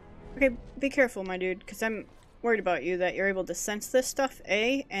 Okay, be careful, my dude, because I'm worried about you that you're able to sense this stuff,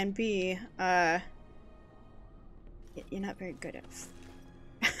 A, and B, you're not very good at it.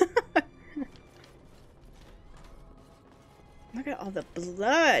 Look at all the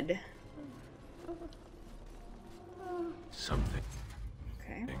blood. Something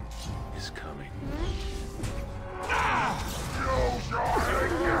is coming.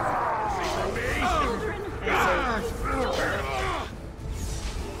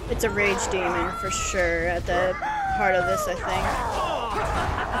 It's a rage demon for sure at the heart of this, I think.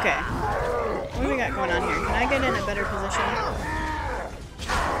 Okay. What do we got going on here? Can I get in a better position?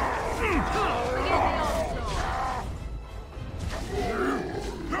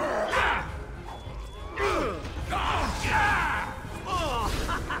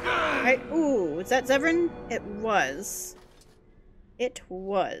 Right. Ooh, was that Zevran? It was. It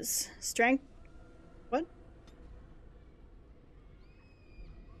was. Strength. What?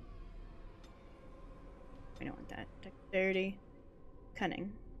 I don't want that. Dexterity.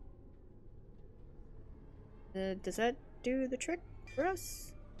 Cunning. Does that do the trick for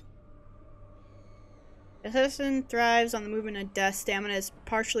us? Assassin thrives on the movement of death. Stamina is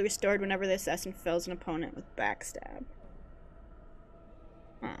partially restored whenever the assassin fells an opponent with backstab.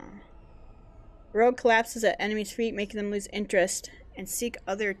 Rogue collapses at enemies' feet, making them lose interest and seek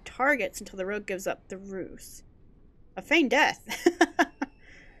other targets until the rogue gives up the ruse. A feigned death.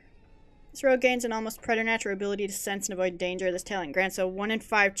 This rogue gains an almost preternatural ability to sense and avoid danger. This talent grants a 1 in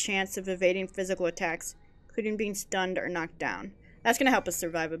 5 chance of evading physical attacks, including being stunned or knocked down. That's going to help his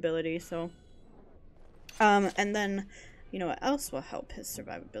survivability, so... and then, you know what else will help his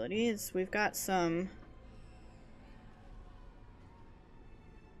survivability is we've got some...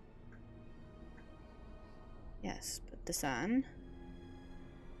 Yes, put this on.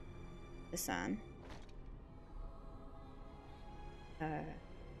 This on. Put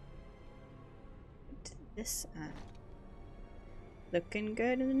this on. Looking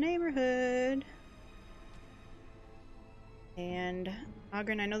good in the neighborhood. And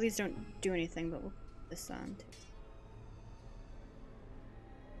Ogren, I know these don't do anything, but we'll put this on too.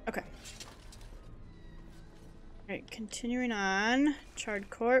 Okay. Alright, continuing on. Charred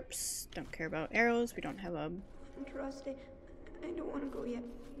corpse. Don't care about arrows. We don't have a... Andraste, I don't want to go yet.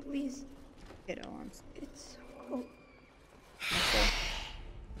 Please. Kiddo arms. It's cold.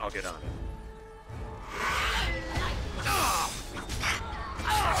 I'll get on it.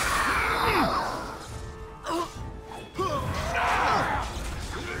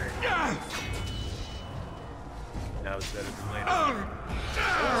 Now it's better than later. Oh,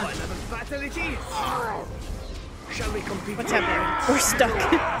 another battle it is! Shall we compete? What's happening? We're stuck.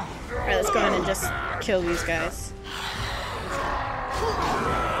 Alright, let's go in and just kill these guys.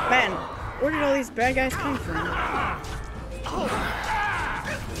 Man, where did all these bad guys come from?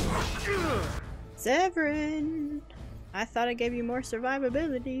 Zevran! I thought I gave you more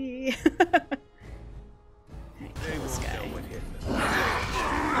survivability. Alright, kill this guy.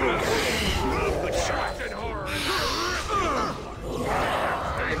 Good shot and horror.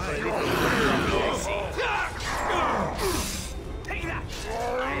 Take that.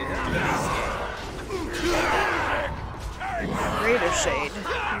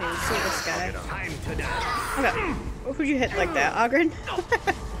 need to see this guy. Time to die. Okay. Who'd you hit like that, Ogren?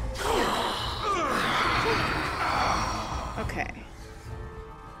 Okay.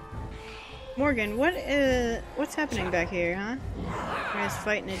 Morgan, what's happening back here, huh? You're just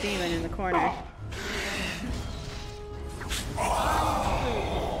fighting a demon in the corner.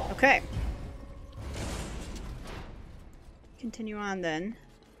 Okay. Continue on then.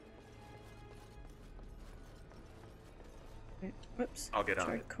 Wait, whoops. I'll get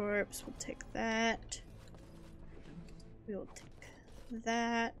on it. Corpse, we'll take that. We'll take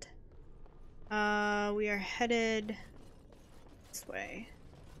that. We are headed this way.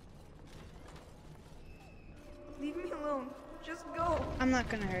 Leave me alone. Just go. I'm not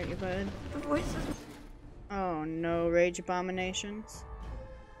gonna hurt you, bud. The voices Oh no, rage abominations.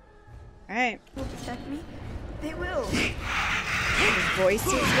 Alright. will protect me. They will. His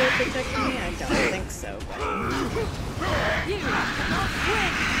voices will protect me? I don't think so, buddy.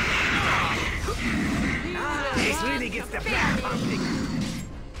 This really gets the blood pumping.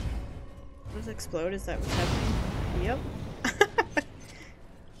 Does it explode? Is that what's happening? Yep.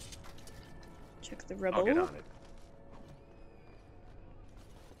 Check the rubble. I'll get on it.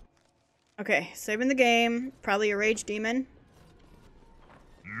 Okay, saving the game. Probably a rage demon.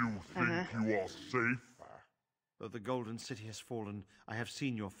 You think you are safe? Though the Golden City has fallen, I have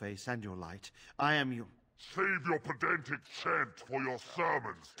seen your face and your light. I am your... Save your pedantic chant for your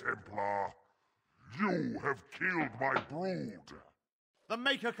sermons, Templar. You have killed my brood. The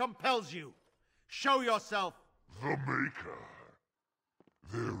Maker compels you. Show yourself. The Maker?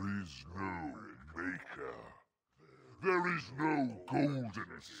 There is no Maker. There is no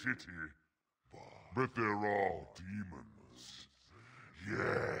Golden City. But there are demons.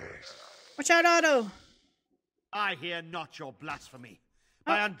 Yes. Watch out, Otto! I hear not your blasphemy.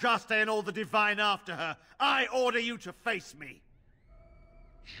 By Andraste and all the divine after her, I order you to face me.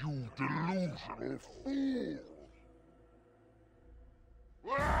 You delusional fool!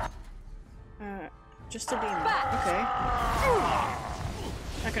 Just a demon. Okay.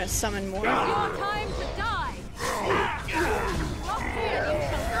 Not gonna summon more. It's your time to die! Not here, you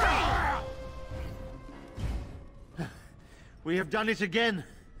shall die! We have done it again.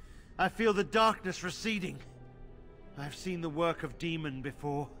 I feel the darkness receding. I've seen the work of demon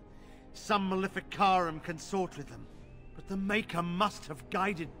before. Some Maleficarum consort with them. But the Maker must have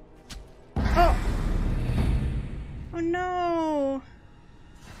guided... Oh! Oh no!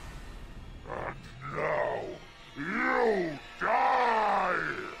 And now, you die!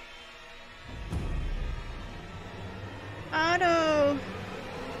 Otto!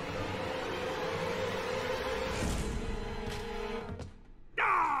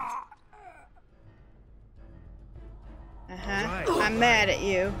 I'm mad at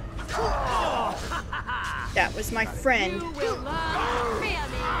you. That was my friend. You will learn to fear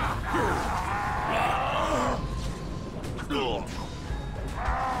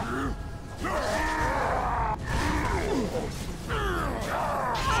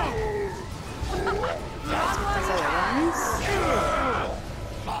That's what those other ones.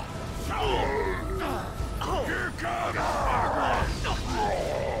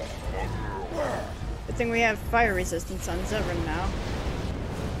 Good thing we have fire resistance on Zevran now.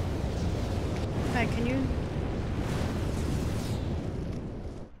 Hi, can you?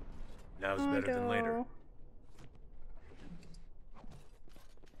 Now's better than later.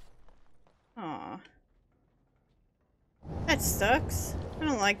 Aw. That sucks. I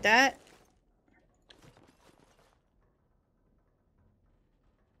don't like that.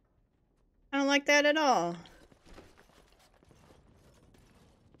 I don't like that at all.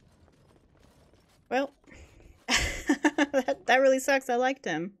 Well, that really sucks. I liked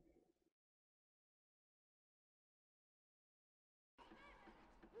him.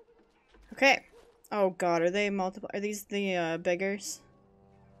 Okay. Oh god, are they multiple? Are these the beggars?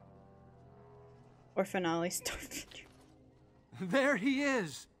 Or finale stuff? There he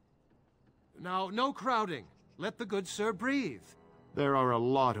is! Now, no crowding. Let the good sir breathe. There are a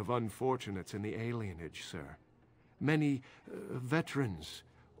lot of unfortunates in the alienage, sir. Many veterans,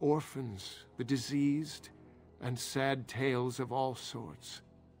 orphans, the diseased, and sad tales of all sorts.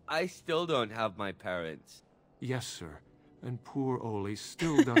 I still don't have my parents. Yes, sir. And poor Oli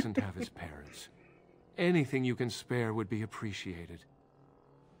still doesn't have his parents. Anything you can spare would be appreciated.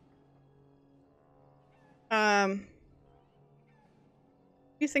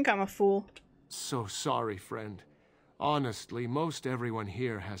 You think I'm a fool? So sorry, friend. Honestly, most everyone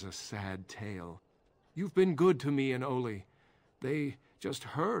here has a sad tale. You've been good to me and Oli. They just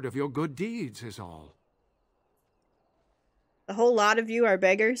heard of your good deeds is all. The whole lot of you are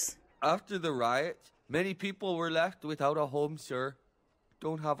beggars? After the riot, many people were left without a home, sir.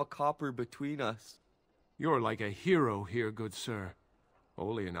 don't have a copper between us. You're like a hero here, good sir.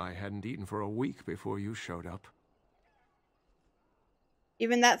 Oli and I hadn't eaten for a week before you showed up.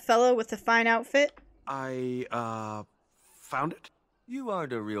 Even that fellow with the fine outfit? I, found it. You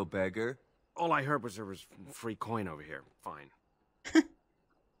aren't a real beggar. All I heard was there was free coin over here. Fine.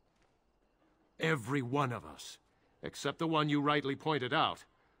 Every one of us, except the one you rightly pointed out.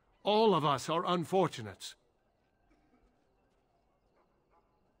 All of us are unfortunates.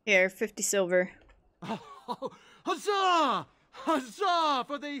 Here, 50 silver. Oh, huzzah! Huzzah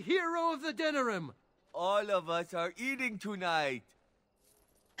for the hero of the dinner room! All of us are eating tonight.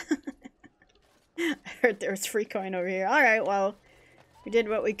 I heard there was free coin over here. Alright, well, we did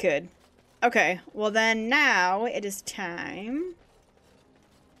what we could. Okay, well then now it is time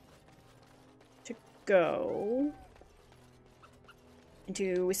to go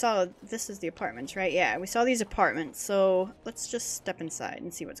into, we saw, this is the apartments, right? Yeah, we saw these apartments, so let's just step inside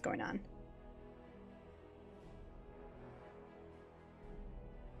and see what's going on.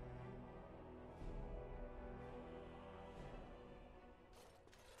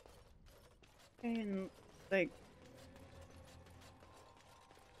 And, like,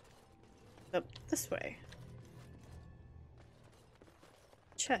 up this way.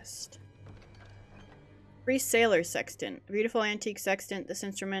 Chest. Free Sailor Sextant. A beautiful antique sextant. This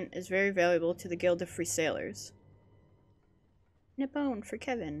instrument is very valuable to the Guild of Free Sailors. And a bone for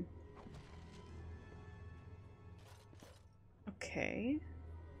Kevin. Okay.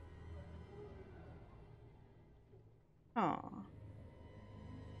 Aw.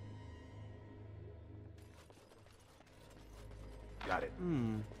 Got it.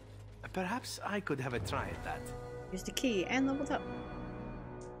 Perhaps I could have a try at that. Used a key and leveled up.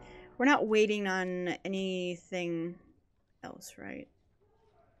 We're not waiting on anything else, right?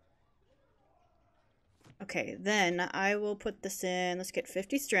 Okay, then I will put this in. Let's get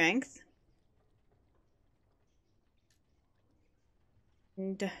 50 strength.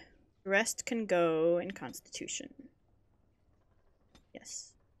 And the rest can go in Constitution.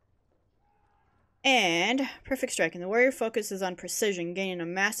 Yes. And perfect striking. The warrior focuses on precision, gaining a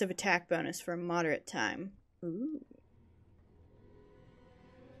massive attack bonus for a moderate time. Ooh.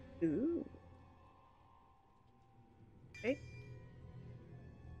 Ooh. Okay.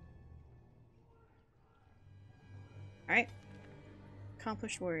 Alright.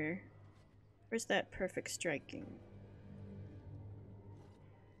 Accomplished warrior. Where's that perfect striking?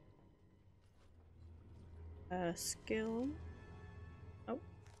 Skill. Oh.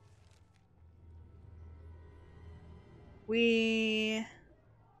 We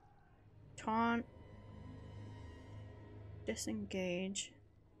taunt, disengage.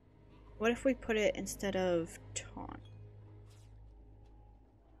 What if we put it instead of taunt?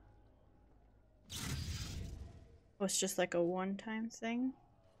 Oh, it's just like a one-time thing?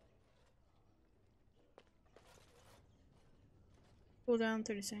 Cooldown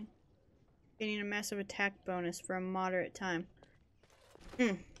 30 seconds. Gaining a massive attack bonus for a moderate time.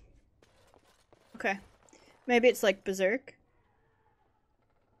 Okay. Maybe it's like Berserk.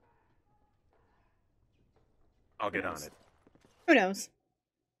 I'll get on it. Who knows?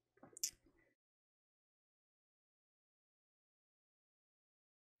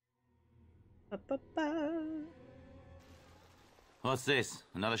 Ba-ba-ba. What's this?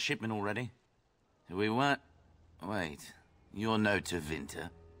 Another shipment already? We weren't... Wait. You're no Tevinter.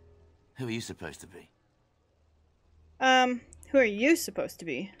 Who are you supposed to be? Who are you supposed to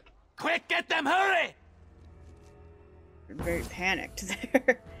be? Quick, get them, hurry! I'm very panicked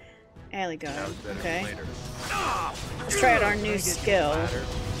there. Alley go. Okay. Let's try out our new skill.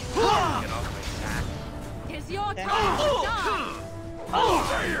 It's your turn to die.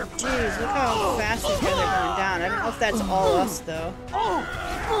 Jeez, look how fast these guys are going down. I don't know if that's all us though.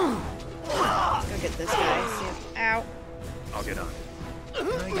 Let's go get this guy. See if... Ow. I'll get on it. Can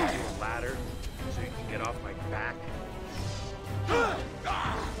I get you a ladder so you can get off my back?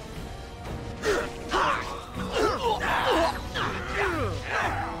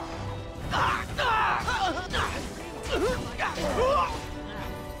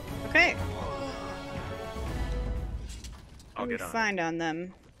 Okay. I'll What do we get on it. find on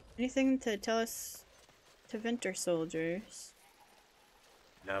them? Anything to tell us to Winter soldiers?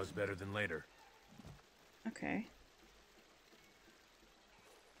 Now's better than later. Okay.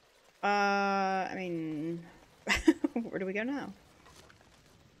 I mean, where do we go now?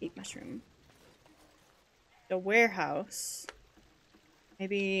 Eat mushroom. The warehouse.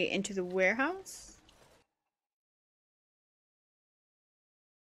 Maybe into the warehouse?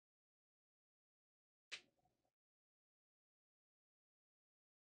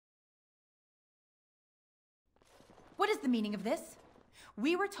 What is the meaning of this?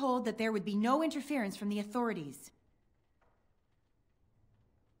 We were told that there would be no interference from the authorities.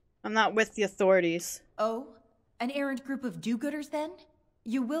 I'm not with the authorities. Oh? An errant group of do-gooders, then?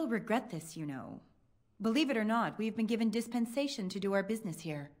 You will regret this, you know. Believe it or not, we've been given dispensation to do our business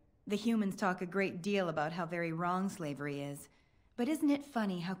here. The humans talk a great deal about how very wrong slavery is. But isn't it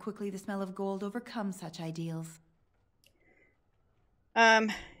funny how quickly the smell of gold overcomes such ideals?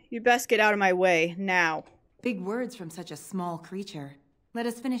 You best get out of my way, now. Big words from such a small creature. Let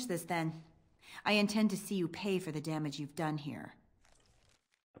us finish this, then. I intend to see you pay for the damage you've done here.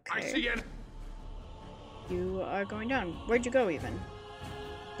 Okay. I see it. You are going down. Where'd you go, even?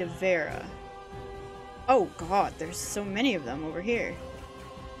 Devera. Oh, God, there's so many of them over here.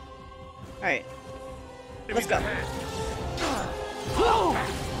 Alright. Let's go.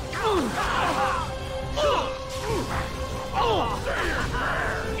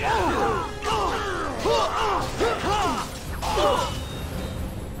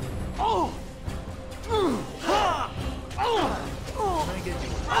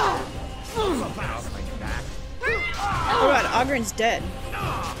 Oh god, Ogren's dead.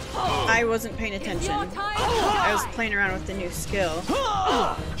 I wasn't paying attention. I was playing around with the new skill.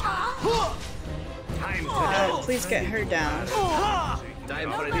 Please get her down.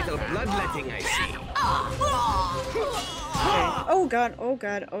 Time for a little bloodletting, I see. Okay. Oh god, oh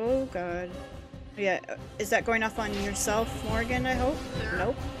god, oh god. Yeah, is that going off on yourself, Morgan, I hope?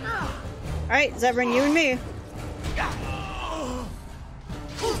 Nope. Alright, Zevran, you and me.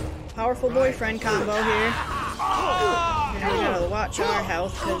 Powerful boyfriend combo here. And we gotta watch our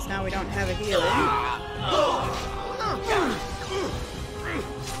health, because now we don't have a healer.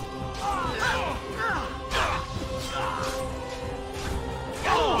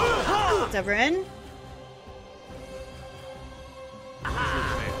 Zevran? I'll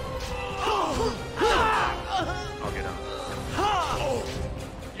get on.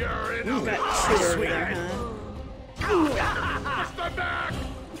 You're in. We've got two over there, huh? Push them back.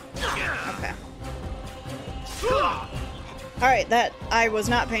 Okay. Alright, that I was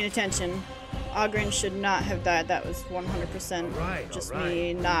not paying attention. Ogren should not have died. That was 100% just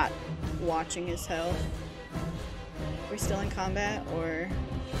me not watching his health. We're still in combat, or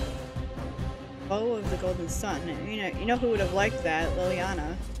Bow of the Golden Sun. You know who would have liked that?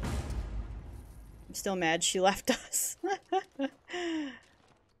 Liliana. I'm still mad she left us.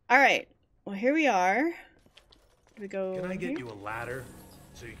 Alright. Well, here we are. Do we go Can I get here? you a ladder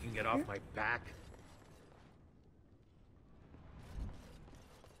so you can get off my back?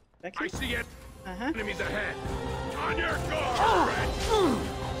 I see it. Uh-huh. Enemies ahead. On your guard, Red.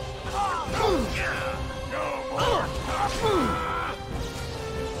 No more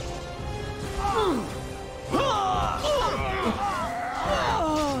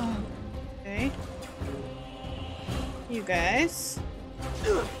Okay. You guys.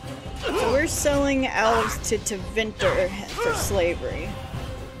 So we're selling elves to Vinter for slavery.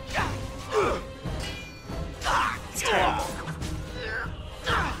 It's terrible.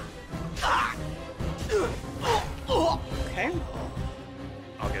 Okay.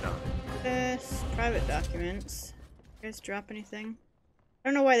 I'll get on. This private documents. You guys drop anything? I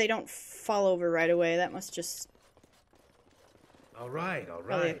don't know why they don't fall over right away. That must just All right.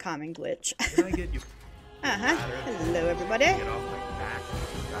 probably a common glitch. Can I get you? Uh-huh. Hello, everybody. Get off my back.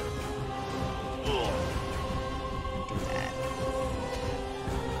 Do that.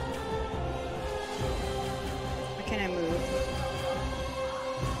 Why can't I move?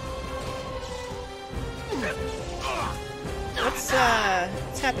 What's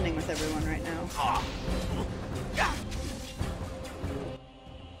happening with everyone right now?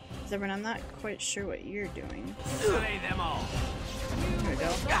 Zevran, I'm not quite sure what you're doing. Slay them all. There we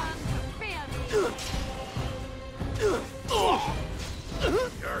go.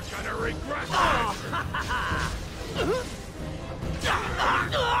 You're gonna regret this.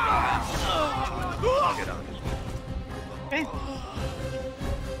 I'll get on. Okay.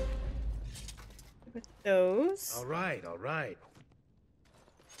 With those. All right.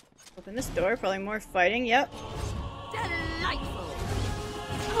 Open this door. Probably more fighting. Yep. Delightful.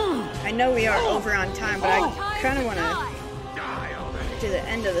 I know we are over on time, but I kind of want to get to the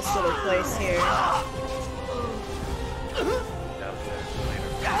end of this little place here.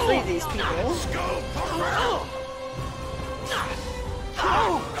 Free these people.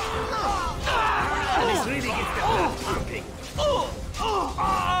 This really gets the blood pumping. All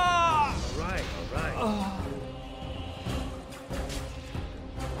right.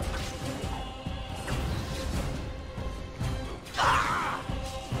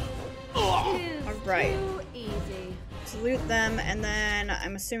 Alright. Let's loot them, and then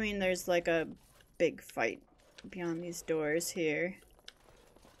I'm assuming there's like a big fight beyond these doors here.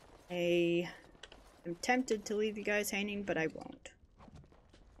 I am tempted to leave you guys hanging, but I won't.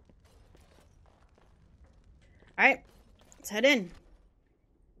 Alright, let's head in.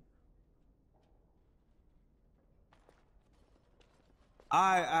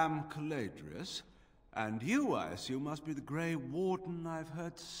 I am Caladrius, and you, I assume, must be the Grey Warden I've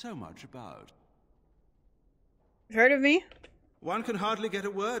heard so much about. Heard of me? One can hardly get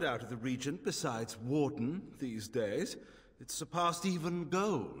a word out of the Regent besides Warden these days. It's surpassed even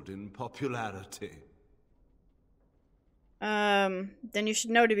gold in popularity. Then you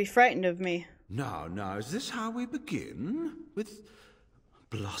should know to be frightened of me. Now, is this how we begin? With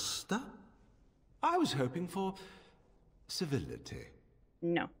bluster? I was hoping for civility.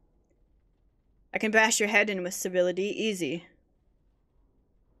 No. I can bash your head in with civility, easy.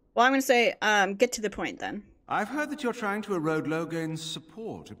 Well, I'm gonna say, get to the point then. I've heard that you're trying to erode Logain's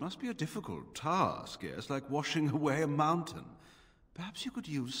support. It must be a difficult task, yes, like washing away a mountain. Perhaps you could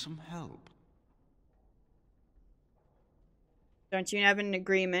use some help. Don't you have an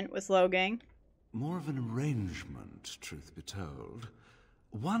agreement with Logain? More of an arrangement, truth be told.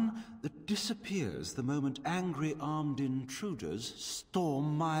 One that disappears the moment angry armed intruders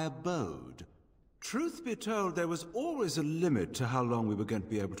storm my abode. Truth be told, there was always a limit to how long we were going to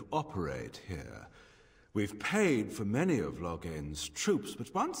be able to operate here. We've paid for many of Logain's troops,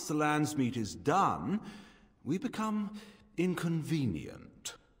 but once the Landsmeet is done, we become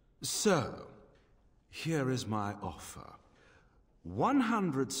inconvenient. So, here is my offer.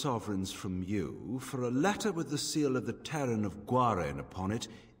 100 sovereigns from you for a letter with the seal of the Terran of Guaren upon it,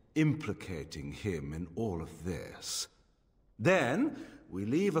 implicating him in all of this. Then, we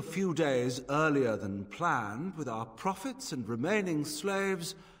leave a few days earlier than planned, with our profits and remaining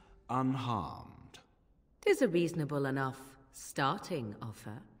slaves unharmed. 'Tis a reasonable enough starting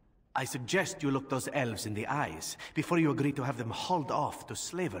offer. I suggest you look those elves in the eyes before you agree to have them hauled off to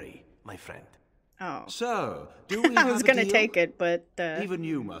slavery, my friend. Oh. So, do we I was gonna deal? take it, but Even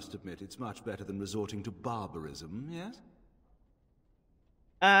you must admit it's much better than resorting to barbarism, yes?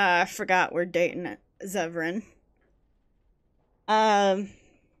 I forgot we're dating Zevran. I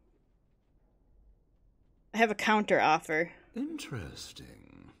have a counter offer. Interesting.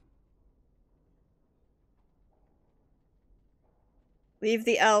 Leave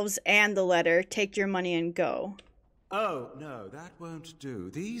the elves and the letter, take your money and go. Oh, no, that won't do.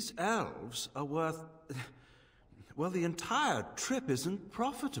 These elves are worth... Well, the entire trip isn't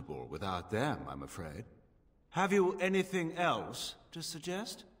profitable without them, I'm afraid. Have you anything else to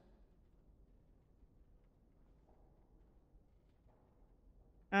suggest?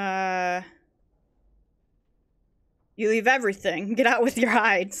 You leave everything. Get out with your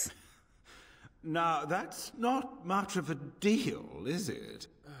hides. Now, that's not much of a deal, is it?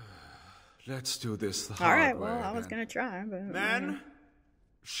 Let's do this the hard way. Alright, well, I was gonna try, but... Men,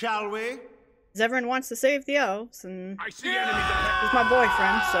 shall we? Zevran wants to save the elves, and... I see enemies ahead. He's my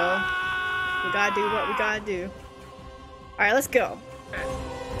boyfriend, so... We gotta do what we gotta do. Alright, let's go.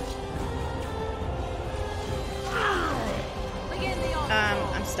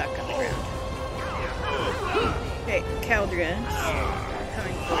 I'm stuck on the ground. Okay, Caldrian.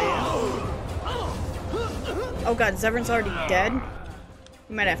 Coming for you. Oh god, Zevran's already dead?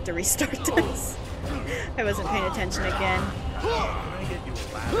 We might have to restart this. I wasn't paying attention again.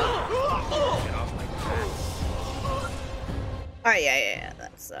 Alright, yeah,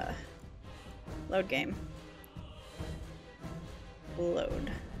 that's, load game.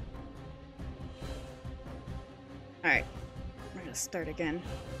 Load. Alright, we're gonna start again.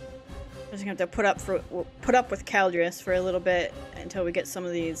 I'm just gonna have to put up with Caldrius for a little bit until we get some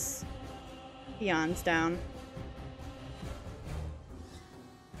of these peons down.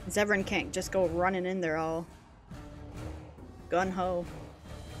 Zevran can't just go running in there all gun-ho.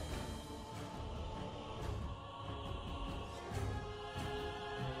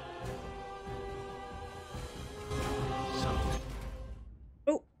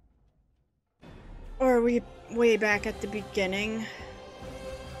 Oh. Or are we way back at the beginning?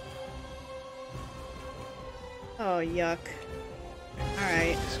 Oh, yuck.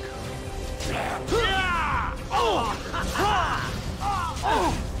 Alright.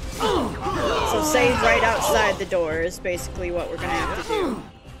 So save right outside the door is basically what we're gonna have to do.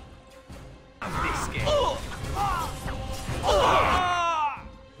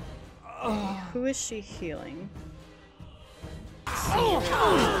 Who is she healing? Okay.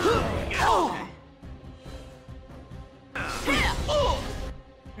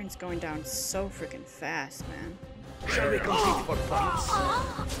 It's going down so freaking fast, man. Shall we compete for points?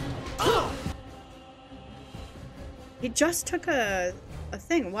 He just took a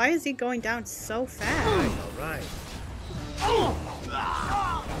thing. Why is he going down so fast? Alright.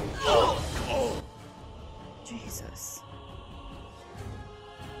 Jesus.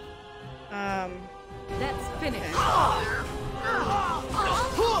 That's finished.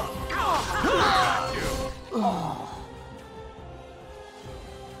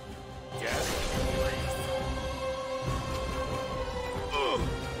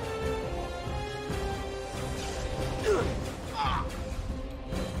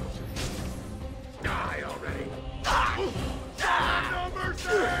 Die already. No mercy!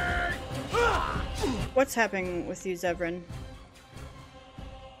 What's happening with you, Zevran?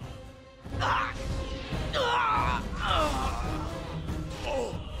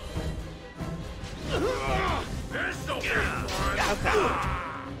 Okay.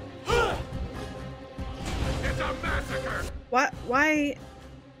 It's a massacre. What? Why?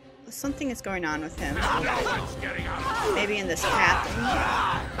 Something is going on with him. Maybe in this cat thing.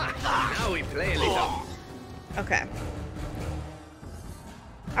 Now we play a little. Okay.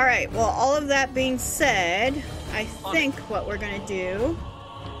 Alright, well, all of that being said, I think what we're gonna do,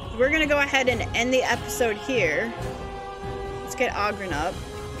 we're gonna go ahead and end the episode here. Let's get Ogren up.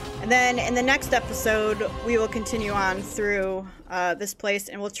 And then in the next episode, we will continue on through this place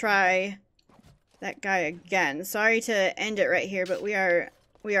and we'll try that guy again. Sorry to end it right here, but we are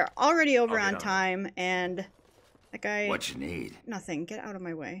already over on time, and that guy... What you need? Nothing. Get out of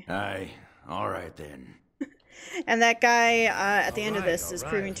my way. Aye. All right, then. And that guy at the end of this is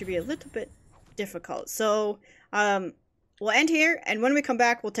proving to be a little bit difficult. So we'll end here, and when we come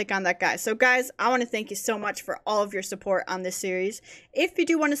back, we'll take on that guy. So guys, I want to thank you so much for all of your support on this series. If you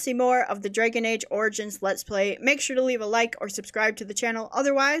do want to see more of the Dragon Age Origins Let's Play, make sure to leave a like or subscribe to the channel.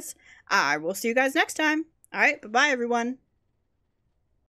 Otherwise, I will see you guys next time. Alright, bye-bye everyone.